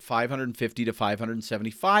must put 550 to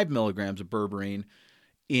 575 milligrams of berberine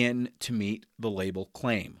in to meet the label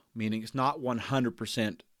claim, meaning it's not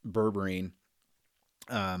 100% berberine.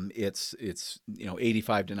 It's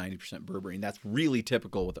 85 to 90% berberine. That's really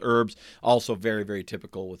typical with herbs, also very, very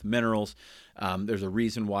typical with minerals. There's a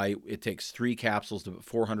reason why it takes 3 capsules to put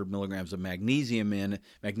 400 milligrams of magnesium in,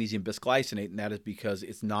 magnesium bisglycinate, and that is because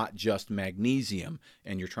it's not just magnesium,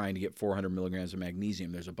 and you're trying to get 400 milligrams of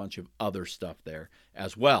magnesium. There's a bunch of other stuff there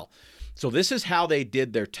as well. So this is how they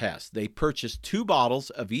did their test. They purchased 2 bottles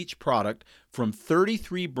of each product from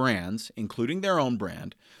 33 brands, including their own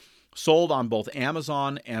brand, sold on both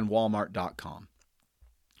Amazon and Walmart.com.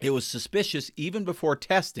 It was suspicious even before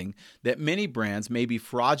testing that many brands may be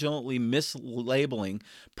fraudulently mislabeling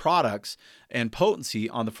products and potency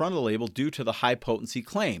on the front of the label due to the high potency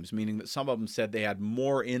claims, meaning that some of them said they had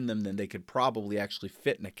more in them than they could probably actually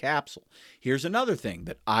fit in a capsule. Here's another thing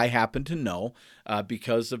that I happen to know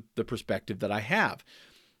because of the perspective that I have.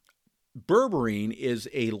 Berberine is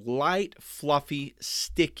a light, fluffy,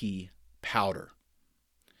 sticky powder.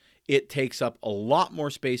 It takes up a lot more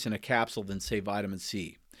space in a capsule than, say, vitamin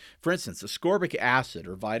C. For instance, ascorbic acid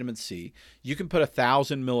or vitamin C, you can put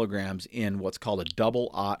 1,000 milligrams in what's called a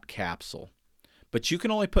double-aught capsule. But you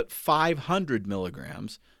can only put 500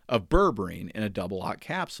 milligrams of berberine in a double-aught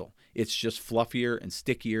capsule. It's just fluffier and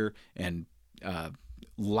stickier and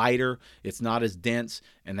lighter. It's not as dense,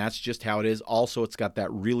 and that's just how it is. Also, it's got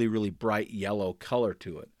that really, really bright yellow color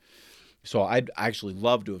to it. So I'd actually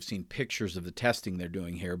love to have seen pictures of the testing they're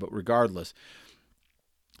doing here, but regardless,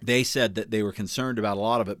 they said that they were concerned about a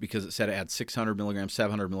lot of it because it said it had 600 milligrams,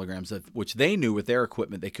 700 milligrams, which they knew with their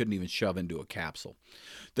equipment they couldn't even shove into a capsule.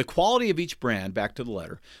 The quality of each brand, back to the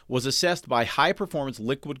letter, was assessed by high-performance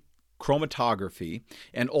liquid chromatography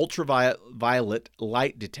and ultraviolet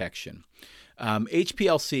light detection.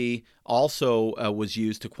 HPLC also was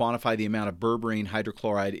used to quantify the amount of berberine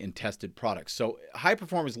hydrochloride in tested products. So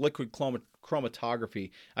high-performance liquid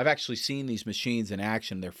chromatography, I've actually seen these machines in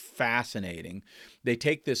action. They're fascinating. They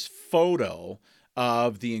take this photo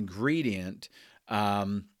of the ingredient,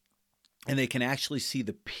 and they can actually see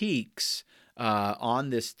the peaks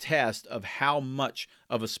on this test of how much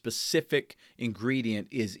of a specific ingredient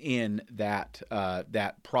is in that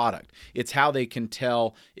product. It's how they can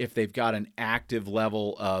tell if they've got an active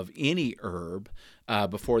level of any herb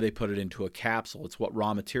before they put it into a capsule. It's what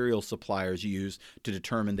raw material suppliers use to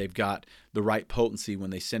determine they've got the right potency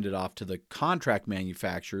when they send it off to the contract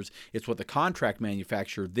manufacturers. It's what the contract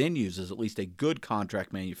manufacturer then uses, at least a good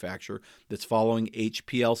contract manufacturer that's following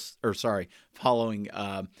following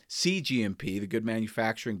CGMP, the good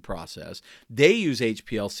manufacturing process. They use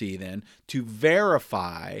HPLC then to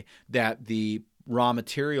verify that the raw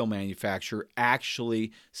material manufacturer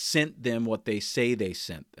actually sent them what they say they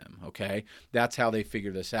sent them, okay? That's how they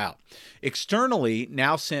figure this out. Externally,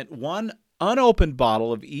 now sent one unopened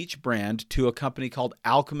bottle of each brand to a company called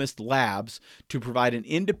Alchemist Labs to provide an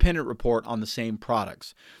independent report on the same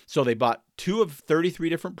products. So they bought 2 of 33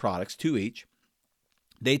 different products, 2 each.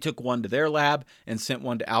 They took one to their lab and sent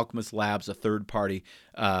one to Alchemist Labs, a third-party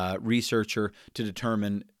researcher, to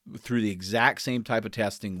determine through the exact same type of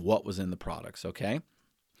testing what was in the products, okay?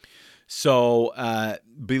 So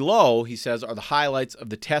below, he says, are the highlights of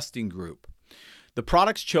the testing group. The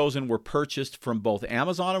products chosen were purchased from both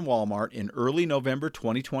Amazon and Walmart in early November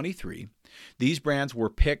 2023. These brands were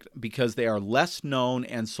picked because they are less known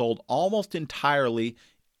and sold almost entirely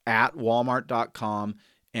at Walmart.com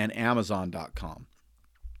and Amazon.com.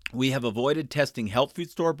 We have avoided testing health food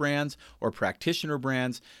store brands or practitioner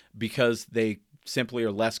brands because they simply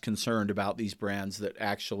are less concerned about these brands that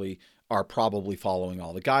actually are probably following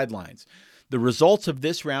all the guidelines. The results of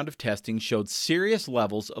this round of testing showed serious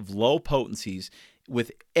levels of low potencies,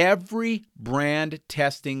 with every brand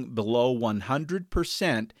testing below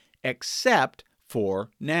 100% except for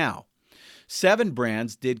Now. 7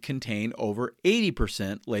 brands did contain over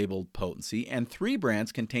 80% labeled potency, and 3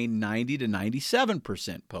 brands contained 90 to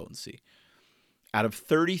 97% potency. Out of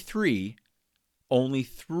 33, only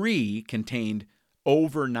 3 contained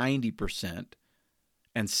over 90%,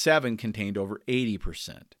 and 7 contained over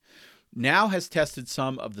 80%. Now has tested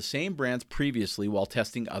some of the same brands previously while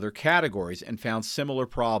testing other categories and found similar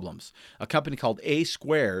problems. A company called A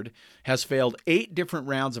Squared has failed 8 different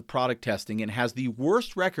rounds of product testing and has the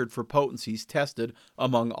worst record for potencies tested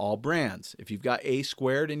among all brands. If you've got A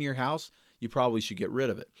Squared in your house, you probably should get rid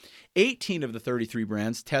of it. 18 of the 33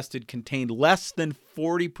 brands tested contained less than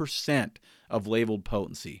 40% of labeled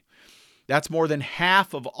potency. That's more than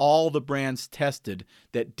half of all the brands tested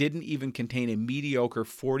that didn't even contain a mediocre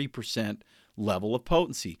 40% level of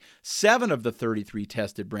potency. 7 of the 33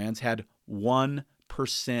 tested brands had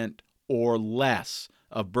 1% or less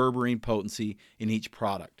of berberine potency in each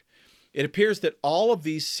product. It appears that all of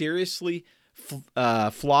these seriously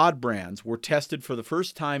flawed brands were tested for the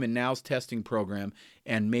first time in Now's testing program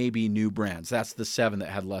and maybe new brands. That's the 7 that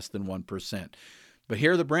had less than 1%. But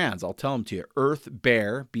here are the brands. I'll tell them to you. Earth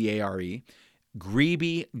Bear, B-A-R-E,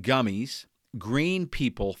 Greeby Gummies, Green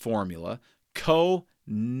People Formula,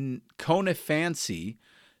 Conifancy,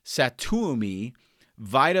 Satuumi,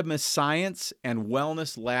 Vitamin Science, and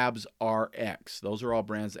Wellness Labs RX. Those are all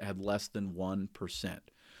brands that had less than 1%.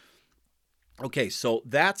 Okay, so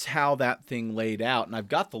that's how that thing laid out. And I've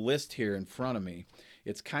got the list here in front of me.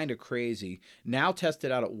 It's kind of crazy. Now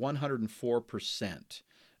tested out at 104%.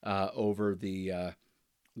 Over the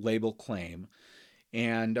label claim.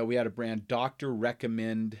 And we had a brand, Dr.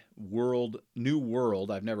 Recommend New World.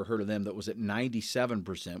 I've never heard of them. That was at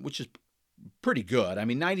 97%, which is pretty good. I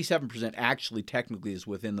mean, 97% actually technically is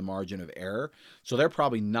within the margin of error. So they're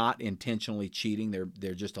probably not intentionally cheating.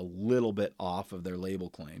 They're just a little bit off of their label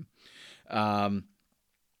claim.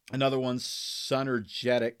 Another one,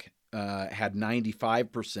 Sunergetic had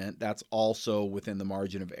 95%. That's also within the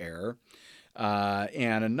margin of error.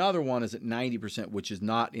 And another one is at 90%, which is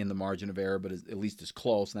not in the margin of error, but is, at least is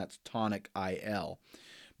close, and that's Tonic IL.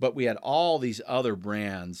 But we had all these other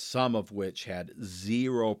brands, some of which had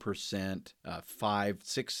 0%,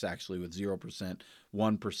 6 actually with 0%,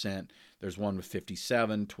 1%. There's one with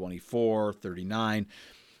 57, 24, 39.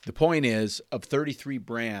 The point is, of 33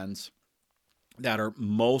 brands that are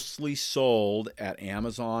mostly sold at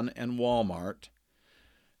Amazon and Walmart,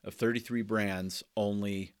 of 33 brands,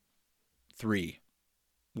 only 3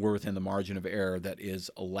 were within the margin of error that is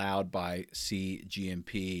allowed by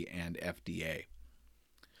CGMP and FDA.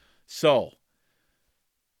 So,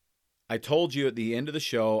 I told you at the end of the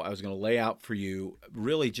show I was going to lay out for you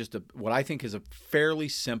really just what I think is a fairly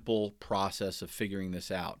simple process of figuring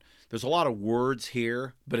this out. There's a lot of words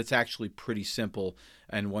here, but it's actually pretty simple.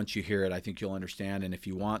 And once you hear it, I think you'll understand. And if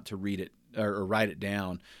you want to read it or write it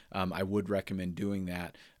down, I would recommend doing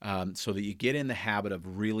that so that you get in the habit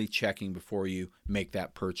of really checking before you make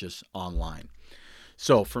that purchase online.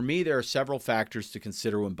 So for me, there are several factors to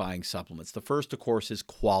consider when buying supplements. The first, of course, is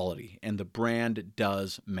quality, and the brand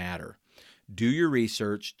does matter. Do your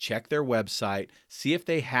research, check their website, see if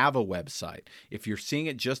they have a website. If you're seeing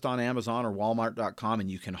it just on Amazon or Walmart.com and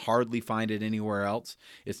you can hardly find it anywhere else,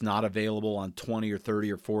 it's not available on 20 or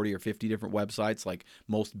 30 or 40 or 50 different websites like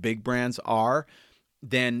most big brands are,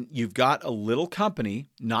 then you've got a little company,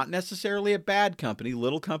 not necessarily a bad company.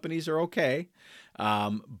 Little companies are okay.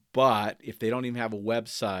 But if they don't even have a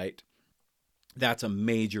website, that's a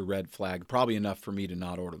major red flag, probably enough for me to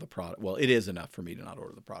not order the product. Well, it is enough for me to not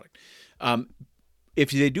order the product.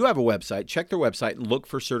 If they do have a website, check their website and look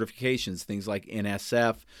for certifications, things like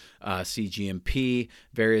NSF, CGMP,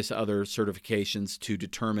 various other certifications to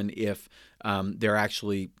determine if they're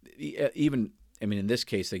actually even, I mean, in this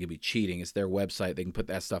case, they could be cheating. It's their website. They can put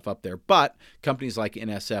that stuff up there. But companies like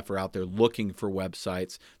NSF are out there looking for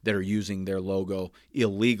websites that are using their logo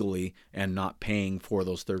illegally and not paying for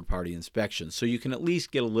those third-party inspections. So you can at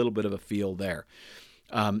least get a little bit of a feel there.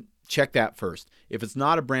 Check that first. If it's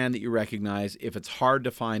not a brand that you recognize, if it's hard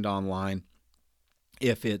to find online,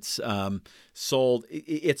 if it's sold,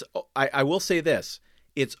 I will say this.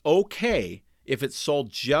 It's okay if it's sold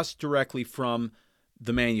just directly from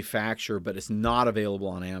the manufacturer, but it's not available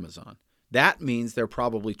on Amazon. That means they're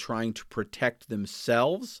probably trying to protect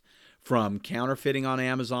themselves from counterfeiting on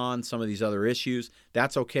Amazon, some of these other issues.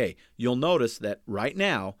 That's okay. You'll notice that right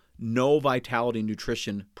now, no Vitality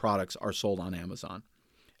Nutrition products are sold on Amazon.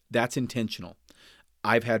 That's intentional.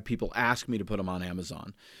 I've had people ask me to put them on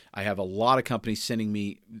Amazon. I have a lot of companies sending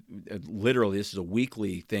me, literally, this is a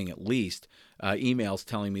weekly thing at least, emails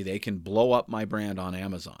telling me they can blow up my brand on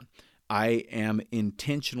Amazon. I am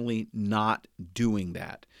intentionally not doing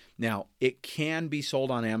that. Now, it can be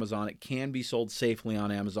sold on Amazon. It can be sold safely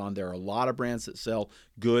on Amazon. There are a lot of brands that sell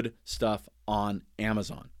good stuff on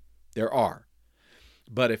Amazon. There are.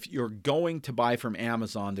 But if you're going to buy from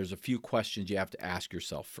Amazon, there's a few questions you have to ask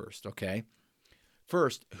yourself first, okay?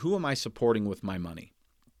 First, who am I supporting with my money?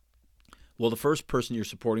 Well, the first person you're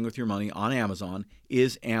supporting with your money on Amazon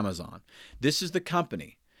is Amazon. This is the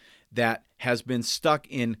company that has been stuck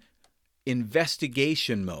in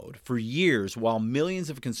investigation mode for years while millions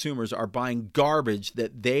of consumers are buying garbage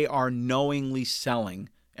that they are knowingly selling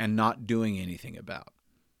and not doing anything about.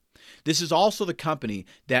 This is also the company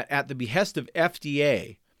that, at the behest of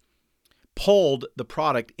FDA, pulled the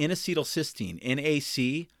product N-acetylcysteine,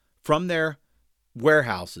 NAC, from their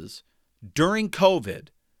warehouses during COVID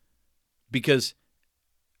because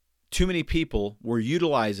too many people were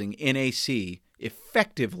utilizing NAC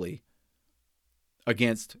effectively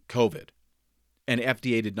against COVID. And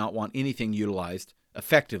FDA did not want anything utilized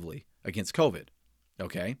effectively against COVID.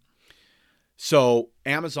 Okay? So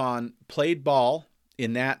Amazon played ball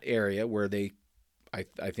in that area where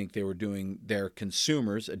I think they were doing their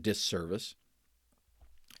consumers a disservice.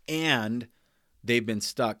 And they've been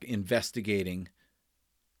stuck investigating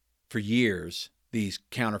for years these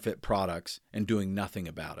counterfeit products and doing nothing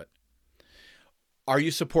about it. Are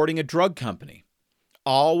you supporting a drug company?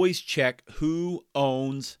 Always check who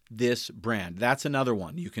owns this brand. That's another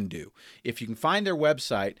one you can do. If you can find their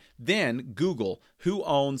website, then Google who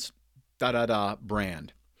owns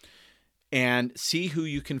brand and see who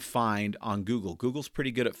you can find on Google. Google's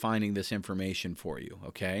pretty good at finding this information for you,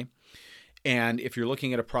 okay? And if you're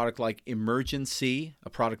looking at a product like Emergen-C, a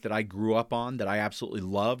product that I grew up on, that I absolutely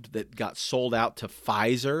loved, that got sold out to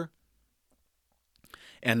Pfizer,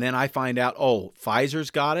 and then I find out, oh, Pfizer's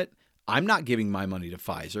got it, I'm not giving my money to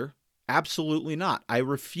Pfizer. Absolutely not. I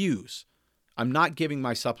refuse. I'm not giving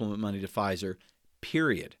my supplement money to Pfizer,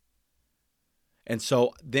 period. And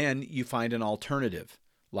so then you find an alternative,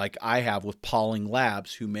 like I have with Pauling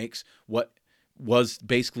Labs, who makes what was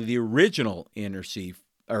basically the original Inter-C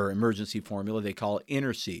or emergency formula. They call it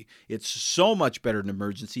Inter-C. It's so much better than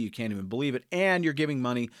emergency, you can't even believe it. And you're giving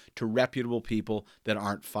money to reputable people that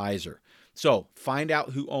aren't Pfizer. So find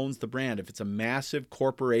out who owns the brand. If it's a massive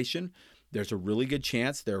corporation, there's a really good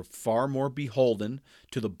chance they're far more beholden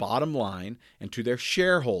to the bottom line and to their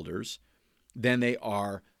shareholders than they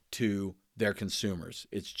are to their consumers.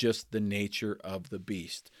 It's just the nature of the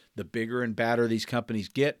beast. The bigger and badder these companies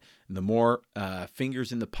get, and the more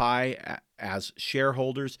fingers in the pie as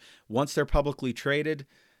shareholders. Once they're publicly traded,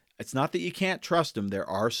 it's not that you can't trust them. There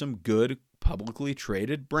are some good publicly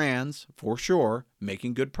traded brands, for sure,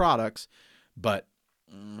 making good products, but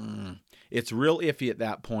it's real iffy at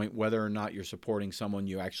that point whether or not you're supporting someone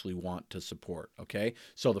you actually want to support, okay?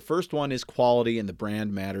 So the first one is quality and the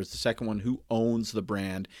brand matters. The second one, who owns the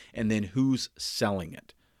brand, and then who's selling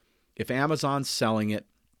it. If Amazon's selling it,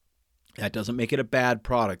 that doesn't make it a bad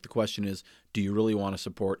product. The question is, do you really want to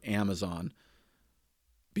support Amazon?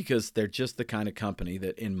 Because they're just the kind of company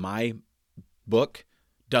that, in my book,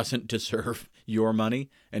 doesn't deserve your money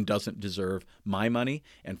and doesn't deserve my money.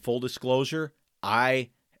 And full disclosure, I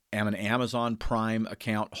am an Amazon Prime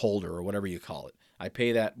account holder, or whatever you call it. I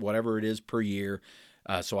pay that whatever it is per year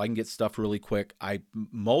so I can get stuff really quick. I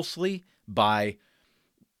mostly buy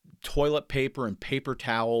toilet paper and paper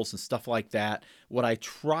towels and stuff like that. What I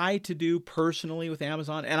try to do personally with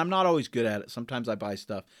Amazon, and I'm not always good at it, sometimes I buy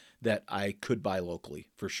stuff that I could buy locally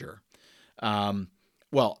for sure.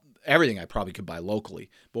 Well, everything I probably could buy locally.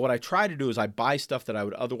 But what I try to do is I buy stuff that I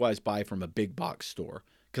would otherwise buy from a big box store,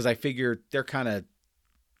 because I figure they're kind of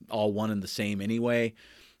all one and the same anyway.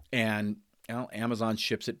 And Amazon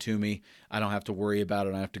ships it to me. I don't have to worry about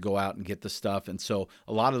it. I have to go out and get the stuff. And so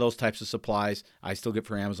a lot of those types of supplies I still get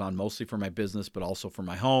for Amazon, mostly for my business, but also for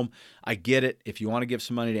my home. I get it. If you want to give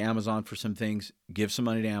some money to Amazon for some things, give some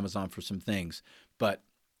money to Amazon for some things. But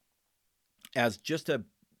as just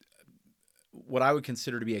what I would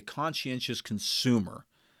consider to be a conscientious consumer,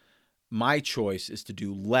 my choice is to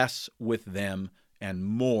do less with them and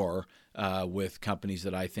more with companies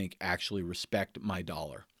that I think actually respect my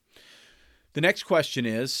dollar. The next question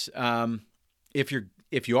is, if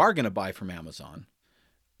you are going to buy from Amazon,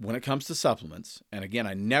 when it comes to supplements, and again,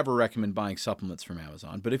 I never recommend buying supplements from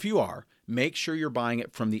Amazon, but if you are, make sure you're buying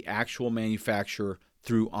it from the actual manufacturer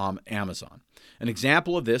through Amazon. An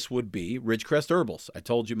example of this would be Ridgecrest Herbals. I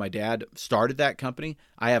told you my dad started that company.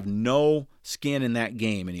 I have no skin in that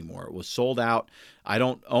game anymore. It was sold out. I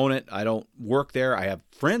don't own it. I don't work there. I have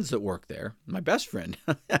friends that work there. My best friend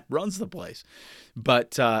runs the place.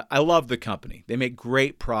 But I love the company. They make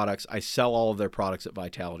great products. I sell all of their products at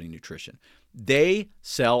Vitality Nutrition. They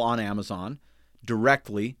sell on Amazon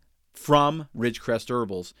directly from Ridgecrest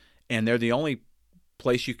Herbals, and they're the only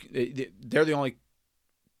place they're the only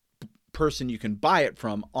person you can buy it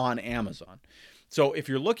from on Amazon. So if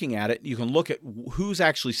you're looking at it, you can look at who's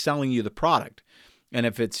actually selling you the product. And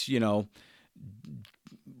if it's,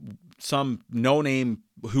 some no-name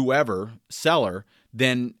whoever seller,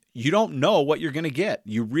 then you don't know what you're going to get.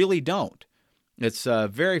 You really don't. It's a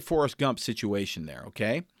very Forrest Gump situation there,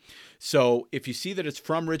 okay? So if you see that it's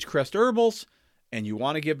from Ridgecrest Herbals and you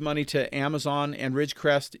want to give money to Amazon and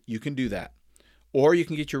Ridgecrest, you can do that. Or you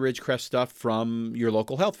can get your Ridgecrest stuff from your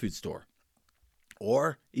local health food store.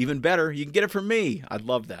 Or even better, you can get it from me. I'd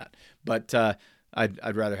love that. But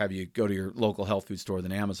I'd rather have you go to your local health food store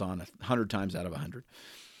than Amazon 100 times out of 100.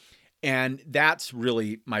 And that's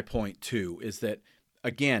really my point too, is that,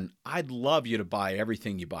 again, I'd love you to buy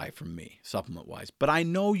everything you buy from me, supplement-wise. But I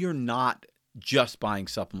know you're not just buying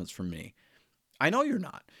supplements from me. I know you're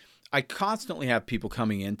not. I constantly have people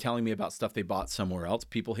coming in telling me about stuff they bought somewhere else.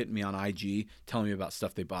 People hitting me on IG telling me about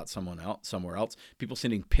stuff they bought somewhere else. People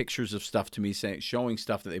sending pictures of stuff to me, showing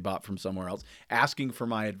stuff that they bought from somewhere else, asking for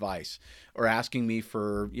my advice or asking me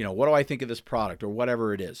for, what do I think of this product or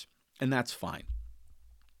whatever it is. And that's fine.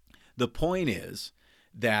 The point is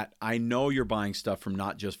that I know you're buying stuff from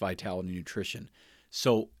not just Vitality Nutrition.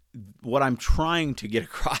 So what I'm trying to get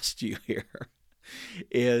across to you here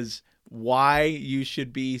is why you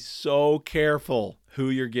should be so careful who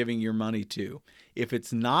you're giving your money to. If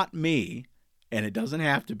it's not me, and it doesn't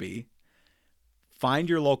have to be, find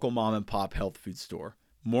your local mom and pop health food store.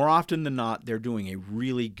 More often than not, they're doing a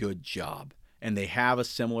really good job, and they have a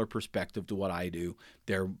similar perspective to what I do.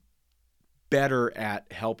 They're better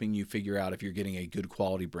at helping you figure out if you're getting a good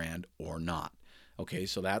quality brand or not. Okay,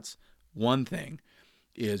 so that's one thing,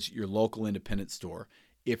 is your local independent store.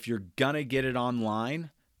 If you're going to get it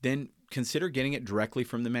online, then consider getting it directly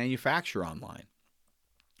from the manufacturer online.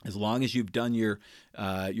 As long as you've done your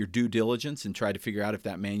due diligence and tried to figure out if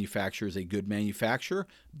that manufacturer is a good manufacturer,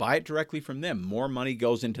 buy it directly from them. More money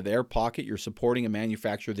goes into their pocket. You're supporting a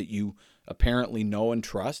manufacturer that you apparently know and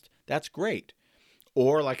trust. That's great.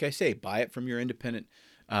 Or, like I say, buy it from your independent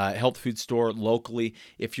health food store locally.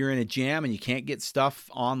 If you're in a jam and you can't get stuff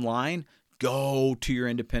online, go to your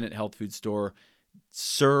independent health food store.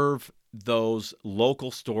 Serve those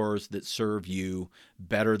local stores that serve you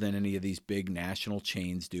better than any of these big national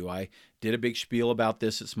chains do. I did a big spiel about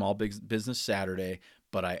this at Small Business Saturday,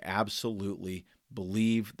 but I absolutely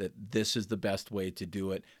believe that this is the best way to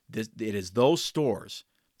do it. It is those stores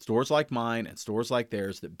like mine and stores like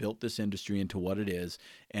theirs that built this industry into what it is,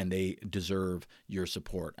 and they deserve your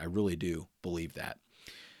support. I really do believe that.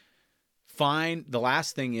 The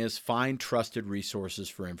last thing is find trusted resources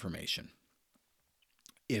for information.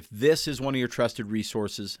 If this is one of your trusted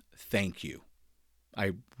resources, thank you.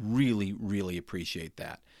 I really, really appreciate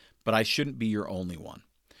that. But I shouldn't be your only one.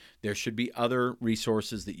 There should be other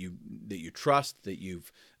resources that you trust, that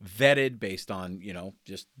you've vetted based on,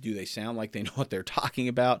 just do they sound like they know what they're talking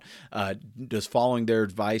about? Does following their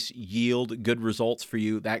advice yield good results for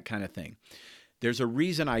you? That kind of thing. There's a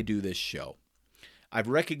reason I do this show. I've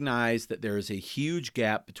recognized that there is a huge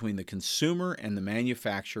gap between the consumer and the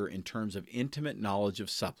manufacturer in terms of intimate knowledge of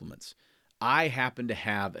supplements. I happen to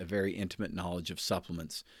have a very intimate knowledge of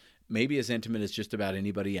supplements, maybe as intimate as just about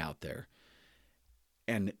anybody out there.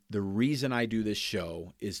 And the reason I do this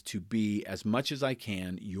show is to be, as much as I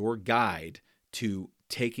can, your guide to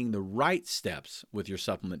taking the right steps with your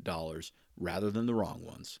supplement dollars rather than the wrong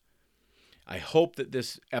ones. I hope that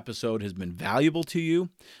this episode has been valuable to you.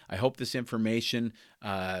 I hope this information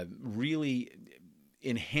really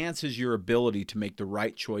enhances your ability to make the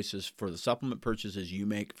right choices for the supplement purchases you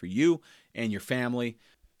make for you and your family.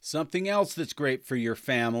 Something else that's great for your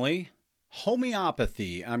family,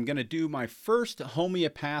 homeopathy. I'm going to do my first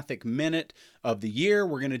homeopathic minute of the year.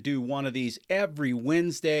 We're going to do one of these every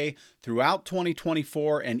Wednesday throughout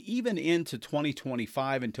 2024 and even into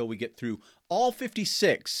 2025 until we get through all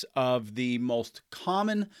 56 of the most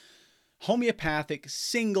common homeopathic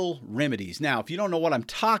single remedies. Now, if you don't know what I'm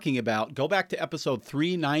talking about, go back to episode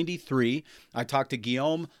 393. I talked to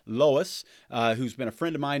Guillaume Lois, who's been a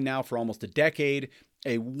friend of mine now for almost a decade.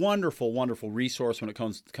 A wonderful, wonderful resource when it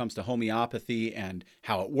comes to homeopathy and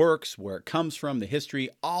how it works, where it comes from, the history.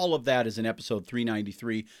 All of that is in episode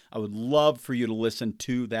 393. I would love for you to listen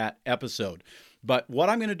to that episode. But what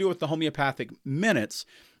I'm going to do with the homeopathic minutes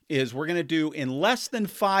is we're going to do in less than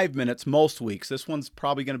 5 minutes most weeks. This one's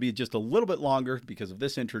probably going to be just a little bit longer because of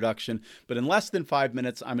this introduction, but in less than 5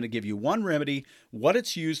 minutes, I'm going to give you one remedy, what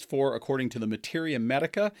it's used for according to the Materia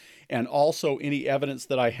Medica, and also any evidence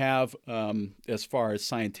that I have as far as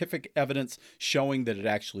scientific evidence showing that it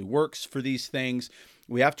actually works for these things.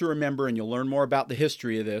 We have to remember, and you'll learn more about the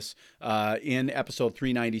history of this in episode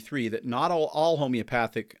 393, that not all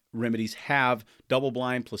homeopathic remedies have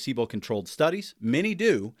double-blind, placebo-controlled studies. Many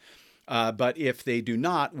do, but if they do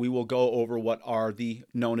not, we will go over what are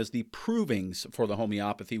known as the provings for the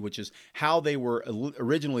homeopathy, which is how they were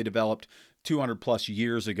originally developed 200 plus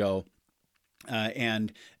years ago.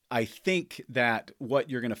 And I think that what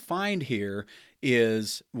you're going to find here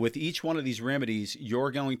is with each one of these remedies,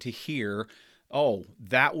 you're going to hear, oh,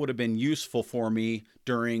 that would have been useful for me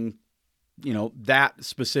during, that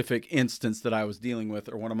specific instance that I was dealing with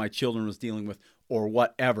or one of my children was dealing with or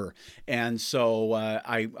whatever. And so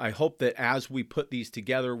I hope that as we put these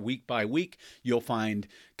together week by week, you'll find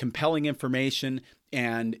compelling information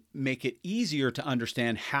and make it easier to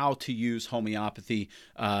understand how to use homeopathy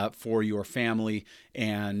for your family.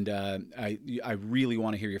 And I really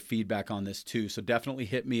want to hear your feedback on this too. So definitely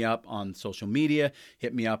hit me up on social media.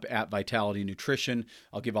 Hit me up at Vitality Nutrition.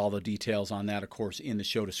 I'll give all the details on that, of course, in the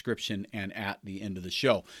show description and at the end of the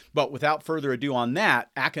show. But without further ado on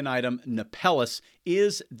that, Aconitum napellus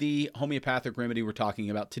is the homeopathic remedy we're talking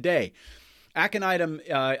about today. Aconitum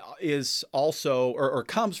is also, or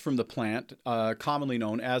comes from the plant commonly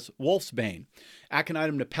known as wolfsbane.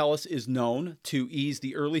 Aconitum napellus is known to ease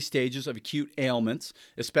the early stages of acute ailments,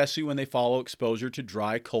 especially when they follow exposure to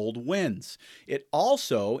dry, cold winds. It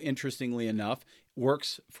also, interestingly enough,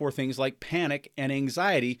 works for things like panic and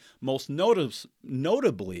anxiety, most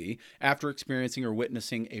notably after experiencing or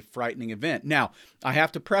witnessing a frightening event. Now, I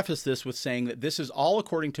have to preface this with saying that this is all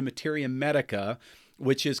according to Materia Medica,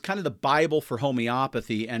 which is kind of the Bible for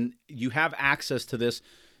homeopathy, and you have access to this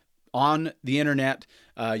on the internet.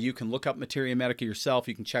 You can look up Materia Medica yourself.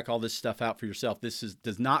 You can check all this stuff out for yourself. This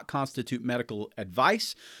does not constitute medical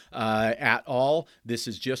advice at all. This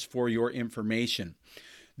is just for your information.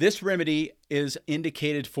 This remedy is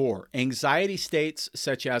indicated for anxiety states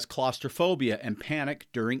such as claustrophobia and panic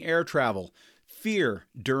during air travel, fear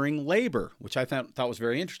during labor, which I thought was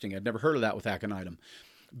very interesting. I'd never heard of that with aconitum.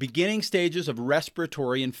 Beginning stages of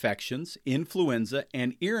respiratory infections, influenza,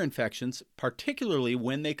 and ear infections, particularly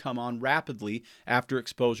when they come on rapidly after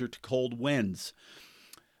exposure to cold winds.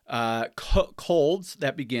 Colds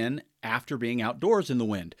that begin after being outdoors in the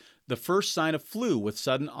wind. The first sign of flu with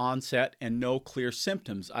sudden onset and no clear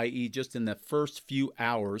symptoms, i.e. just in the first few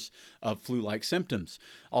hours of flu-like symptoms.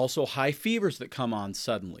 Also high fevers that come on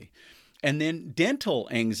suddenly. And then dental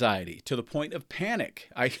anxiety to the point of panic.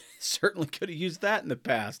 I certainly could have used that in the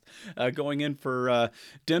past, going in for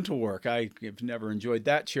dental work. I have never enjoyed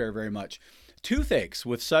that chair very much. Toothaches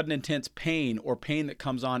with sudden intense pain or pain that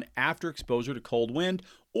comes on after exposure to cold wind,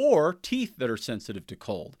 or teeth that are sensitive to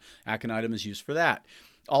cold. Aconitum is used for that.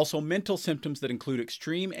 Also mental symptoms that include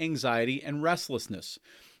extreme anxiety and restlessness.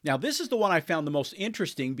 Now this is the one I found the most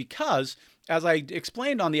interesting because, as I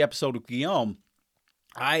explained on the episode with Guillaume,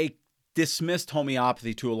 I dismissed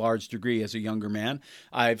homeopathy to a large degree as a younger man.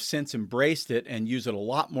 I've since embraced it and use it a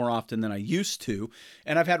lot more often than I used to,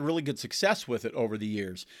 and I've had really good success with it over the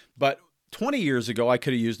years. But 20 years ago, I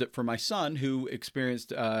could have used it for my son who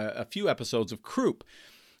experienced a few episodes of croup.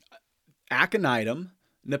 Aconitum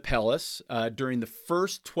napellus during the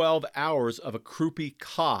first 12 hours of a croupy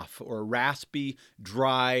cough or a raspy,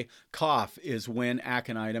 dry cough is when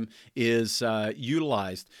aconitum is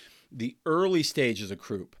utilized. The early stages of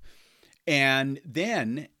croup. And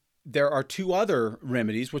then there are two other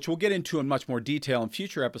remedies, which we'll get into in much more detail in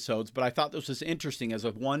future episodes, but I thought this was interesting as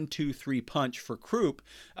a 1, 2, 3 punch for croup.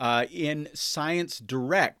 In Science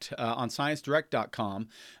Direct, on ScienceDirect.com,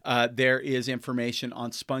 there is information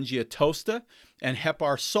on Spongia tosta and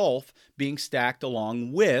Hepar sulf being stacked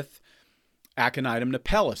along with Aconitum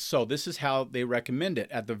napellus. So this is how they recommend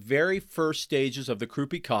it. At the very first stages of the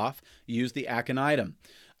croupy cough, use the aconitum.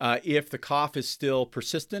 If the cough is still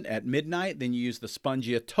persistent at midnight, then you use the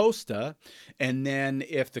Spongia tosta. And then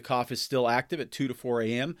if the cough is still active at 2 to 4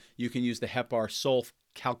 a.m., you can use the Hepar sulf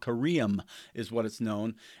calcareum is what it's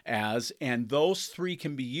known as. And those three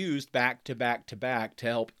can be used back to back to back to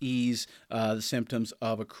help ease the symptoms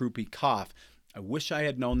of a croupy cough. I wish I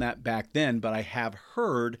had known that back then, but I have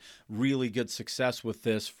heard really good success with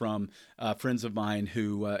this from friends of mine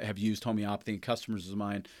who have used homeopathy and customers of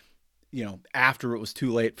mine, you know, after it was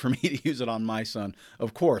too late for me to use it on my son,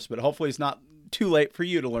 of course, but hopefully it's not too late for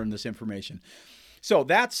you to learn this information. So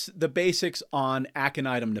that's the basics on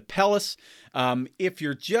Aconitum napellus. If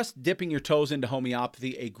you're just dipping your toes into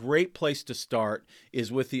homeopathy, a great place to start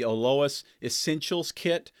is with the Alois Essentials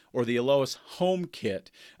Kit or the Alois Home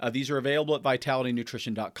Kit. These are available at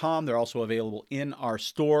vitalitynutrition.com. They're also available in our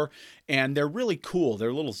store, and they're really cool.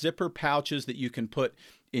 They're little zipper pouches that you can put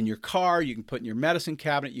in your car, you can put in your medicine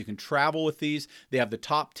cabinet, you can travel with these. They have the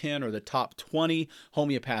top 10 or the top 20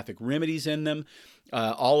 homeopathic remedies in them,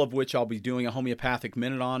 all of which I'll be doing a homeopathic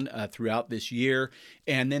minute on throughout this year.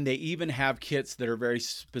 And then they even have kits that are very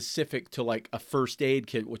specific to like a first aid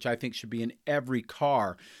kit, which I think should be in every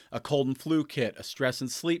car, a cold and flu kit, a stress and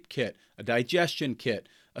sleep kit, a digestion kit,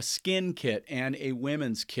 a skin kit, and a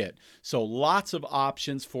women's kit. So lots of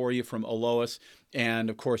options for you from Alois. And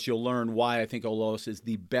of course, you'll learn why I think Alois is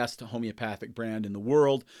the best homeopathic brand in the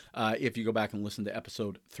world if you go back and listen to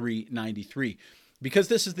episode 393. Because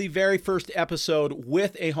this is the very first episode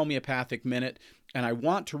with a homeopathic minute, and I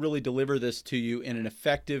want to really deliver this to you in an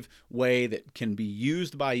effective way that can be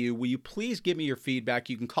used by you. Will you please give me your feedback?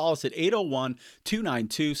 You can call us at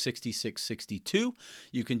 801-292-6662.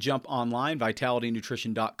 You can jump online,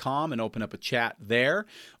 vitalitynutrition.com, and open up a chat there.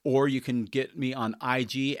 Or you can get me on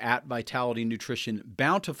IG at Vitality Nutrition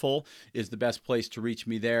Bountiful is the best place to reach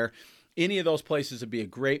me there. Any of those places would be a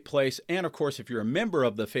great place. And of course, if you're a member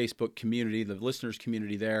of the Facebook community, the listeners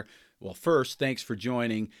community there, well, first, thanks for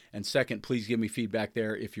joining. And second, please give me feedback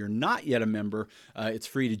there. If you're not yet a member, it's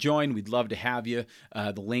free to join. We'd love to have you.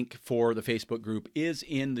 The link for the Facebook group is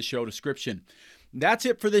in the show description. That's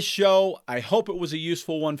it for this show. I hope it was a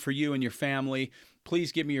useful one for you and your family.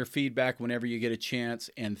 Please give me your feedback whenever you get a chance.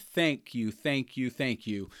 And thank you, thank you, thank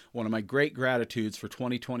you. One of my great gratitudes for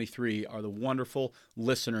 2023 are the wonderful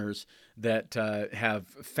listeners that have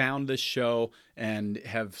found this show and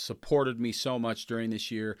have supported me so much during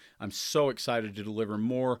this year. I'm so excited to deliver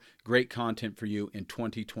more great content for you in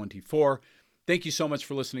 2024. Thank you so much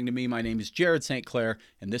for listening to me. My name is Jared St. Clair,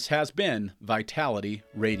 and this has been Vitality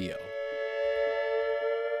Radio.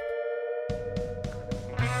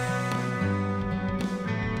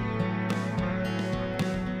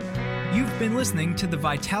 You've been listening to the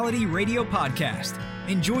Vitality Radio Podcast.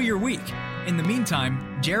 Enjoy your week. In the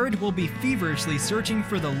meantime, Jared will be feverishly searching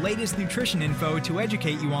for the latest nutrition info to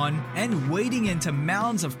educate you on and wading into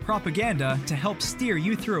mounds of propaganda to help steer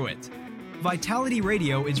you through it. Vitality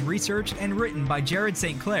Radio is researched and written by Jared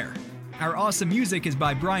St. Clair. Our awesome music is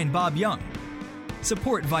by Brian Bob Young.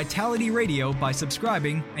 Support Vitality Radio by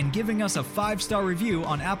subscribing and giving us a 5-star review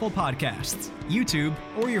on Apple Podcasts, YouTube,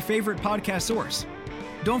 or your favorite podcast source.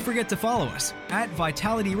 Don't forget to follow us at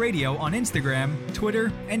Vitality Radio on Instagram,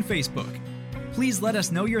 Twitter, and Facebook. Please let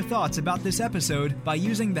us know your thoughts about this episode by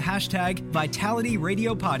using the hashtag Vitality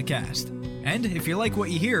Radio Podcast. And if you like what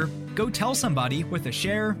you hear, go tell somebody with a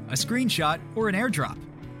share, a screenshot, or an airdrop.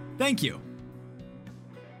 Thank you.